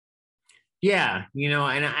 Yeah,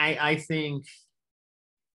 and I think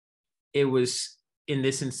it was, in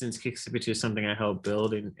this instance, Kicks to Pitch is something I helped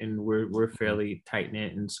build, and we're fairly tight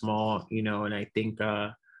knit and small, and I think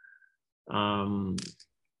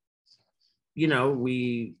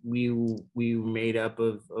we made up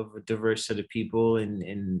of a diverse set of people,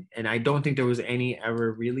 and I don't think there was any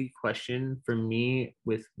ever really question for me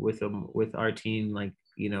with our team, like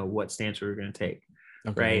what stance we were going to take,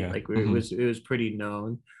 right? Yeah. Like it was pretty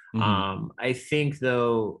known. I think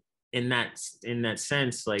though, in that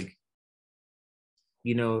sense, like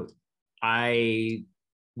I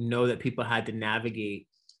know that people had to navigate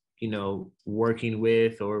working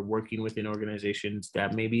within organizations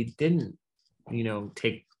that maybe didn't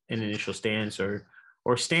take an initial stance, or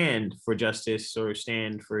stand for justice, or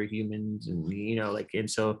stand for humans, and and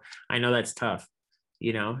so I know that's tough,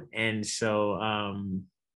 and so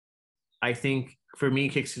I think for me,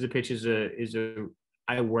 Kicks to the Pitch is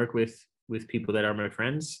I work with people that are my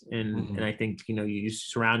friends, and I think you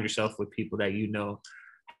surround yourself with people that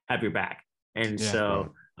have your back, and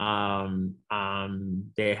so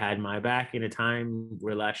they had my back in a time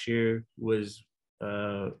where last year was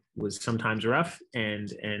sometimes rough,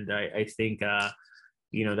 and I think that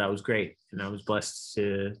was great, and I was blessed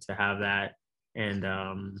to have that, and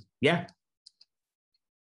yeah.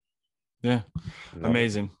 Yeah. Love it.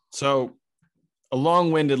 Amazing. So a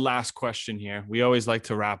long-winded last question here. We always like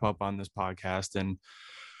to wrap up on this podcast, and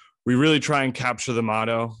we really try and capture the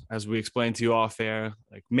motto, as we explained to you off air,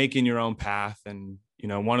 like making your own path. And, you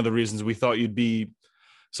know, one of the reasons we thought you'd be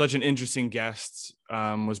such an interesting guest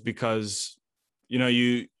was because, you know,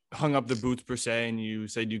 you hung up the boots per se, and you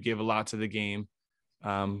said you gave a lot to the game.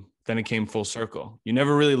 Then it came full circle. You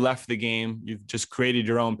never really left the game. You've just created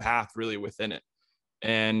your own path really within it.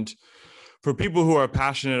 And for people who are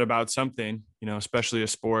passionate about something, you know, especially a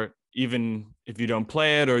sport, even if you don't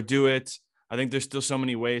play it or do it, I think there's still so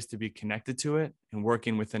many ways to be connected to it and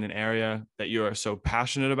working within an area that you are so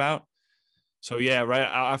passionate about. So yeah, right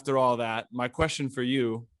after all that, my question for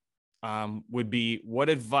you would be, what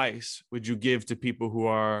advice would you give to people who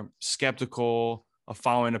are skeptical of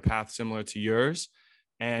following a path similar to yours?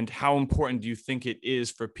 And how important do you think it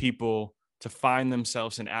is for people to find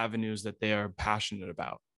themselves in avenues that they are passionate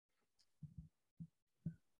about?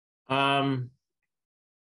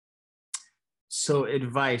 So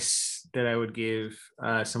advice that I would give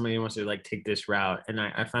somebody who wants to like take this route, and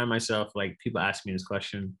I find myself like people ask me this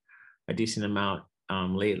question a decent amount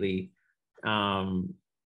lately.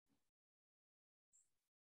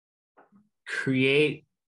 Create.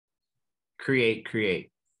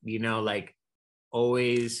 You know, like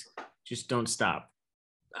always, just don't stop.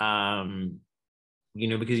 You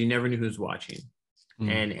know, because you never know who's watching,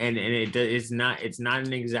 and it's not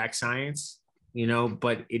an exact science, you know,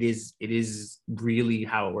 but it is really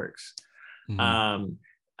how it works.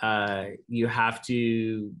 You have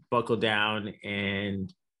to buckle down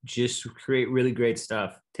and just create really great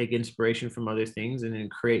stuff, take inspiration from other things, and then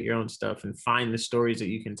create your own stuff and find the stories that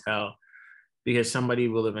you can tell, because somebody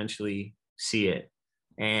will eventually see it,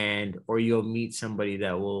 or you'll meet somebody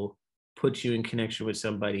that will put you in connection with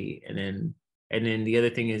somebody. And then the other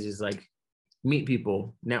thing is like meet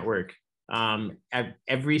people, network. Every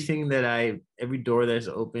door that's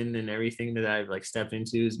opened and everything that I've like stepped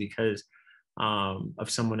into is because of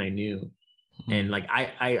someone I knew. And like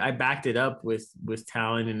I backed it up with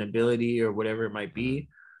talent and ability or whatever it might be,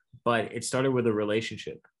 but it started with a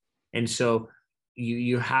relationship. And so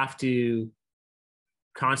you have to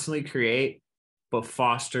constantly create, but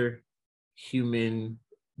foster human,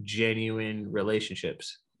 genuine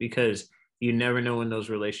relationships, because you never know when those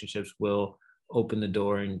relationships will open the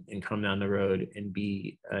door and come down the road and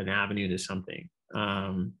be an avenue to something.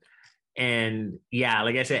 And yeah,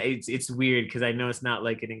 like I said, it's weird because I know it's not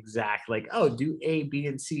like an exact like, oh, do A, B,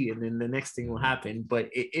 and C, and then the next thing will happen. But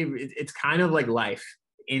it's kind of like life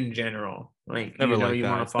in general. Like never, you know, like you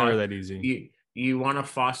that. want to never that easy. You want to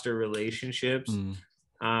foster relationships.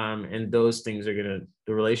 And those things the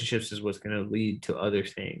relationships is what's gonna lead to other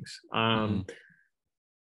things. And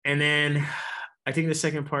then I think the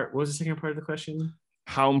second part, what was the second part of the question?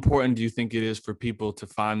 How important do you think it is for people to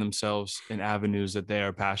find themselves in avenues that they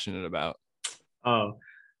are passionate about? Oh,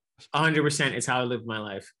 100%. It's how I live my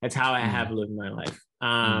life. That's how I have lived my life.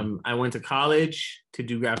 I went to college to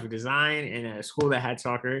do graphic design and at a school that had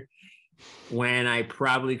soccer, when I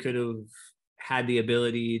probably could have had the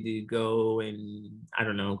ability to go and, I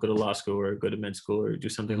don't know, go to law school or go to med school or do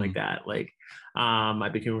something like that. Like I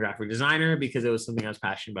became a graphic designer because it was something I was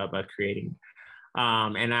passionate about creating.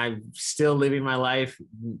 And I'm still living my life,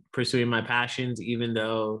 pursuing my passions, even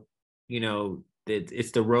though, you know,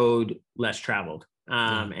 it's the road less traveled.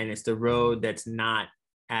 And it's the road that's not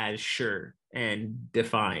as sure and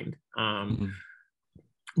defined.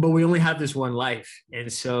 But we only have this one life.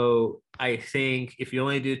 And so I think if you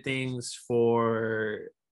only do things for,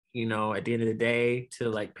 you know, at the end of the day to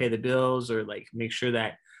like pay the bills or like make sure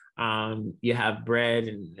that you have bread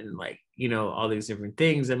and like, you know, all these different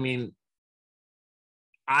things. I mean,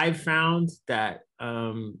 I've found that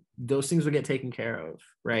those things will get taken care of,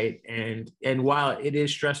 right? And while it is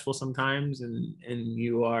stressful sometimes, and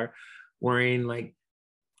you are worrying, like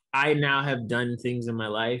I now have done things in my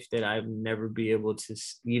life that I've never be able to,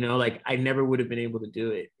 you know, like I never would have been able to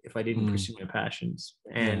do it if I didn't pursue my passions.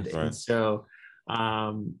 And so I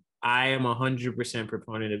am 100%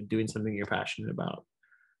 proponent of doing something you're passionate about.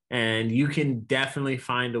 And you can definitely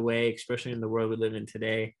find a way, especially in the world we live in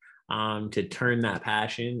today, to turn that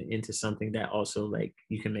passion into something that also like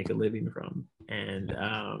you can make a living from. And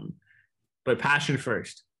but passion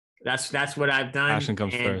first. That's what I've done. Passion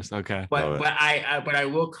comes first. Okay. But I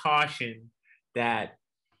will caution that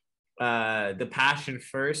the passion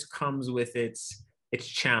first comes with its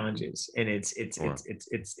challenges and its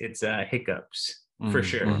hiccups for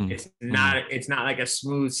sure. It's not like a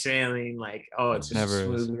smooth sailing, like, oh, it's just a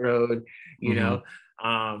smooth road, you know.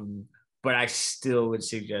 But I still would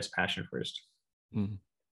suggest passion first.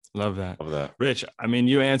 Love that. Love that. Rich, I mean,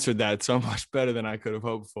 you answered that so much better than I could have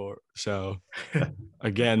hoped for. So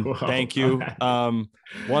again, Whoa. thank you. One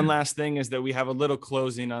last thing is that we have a little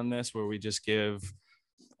closing on this where we just give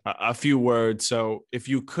a few words. So if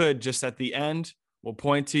you could just at the end, we'll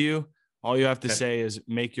point to you. All you have to say is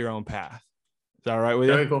make your own path. Is that all right with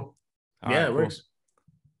you? Very cool. All Yeah, right, it cool. works.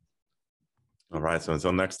 All right. So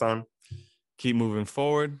until next time, Keep moving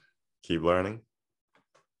forward. keep learning.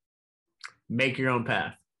 Make your own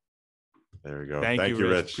path. There we go. Thank you,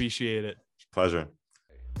 Rich. Rich. Appreciate it. Pleasure.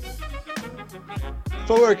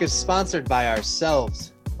 Footwork is sponsored by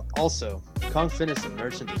ourselves, but also Kong Fitness and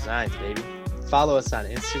Merchant Designs, baby. Follow us on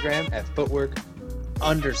Instagram at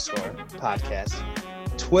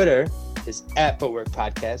footwork_podcast. Twitter is at Footwork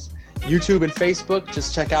Podcast. YouTube and Facebook,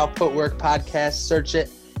 just check out Footwork Podcast, search it.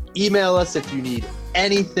 Email us if you need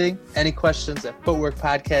anything, any questions at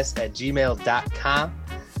footworkpodcast@gmail.com.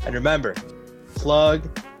 And remember, plug,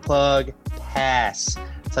 pass.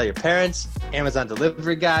 Tell your parents, Amazon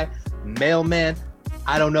delivery guy, mailman,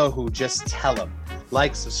 I don't know who, just tell them.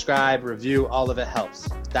 Like, subscribe, review, all of it helps.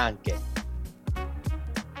 Danke.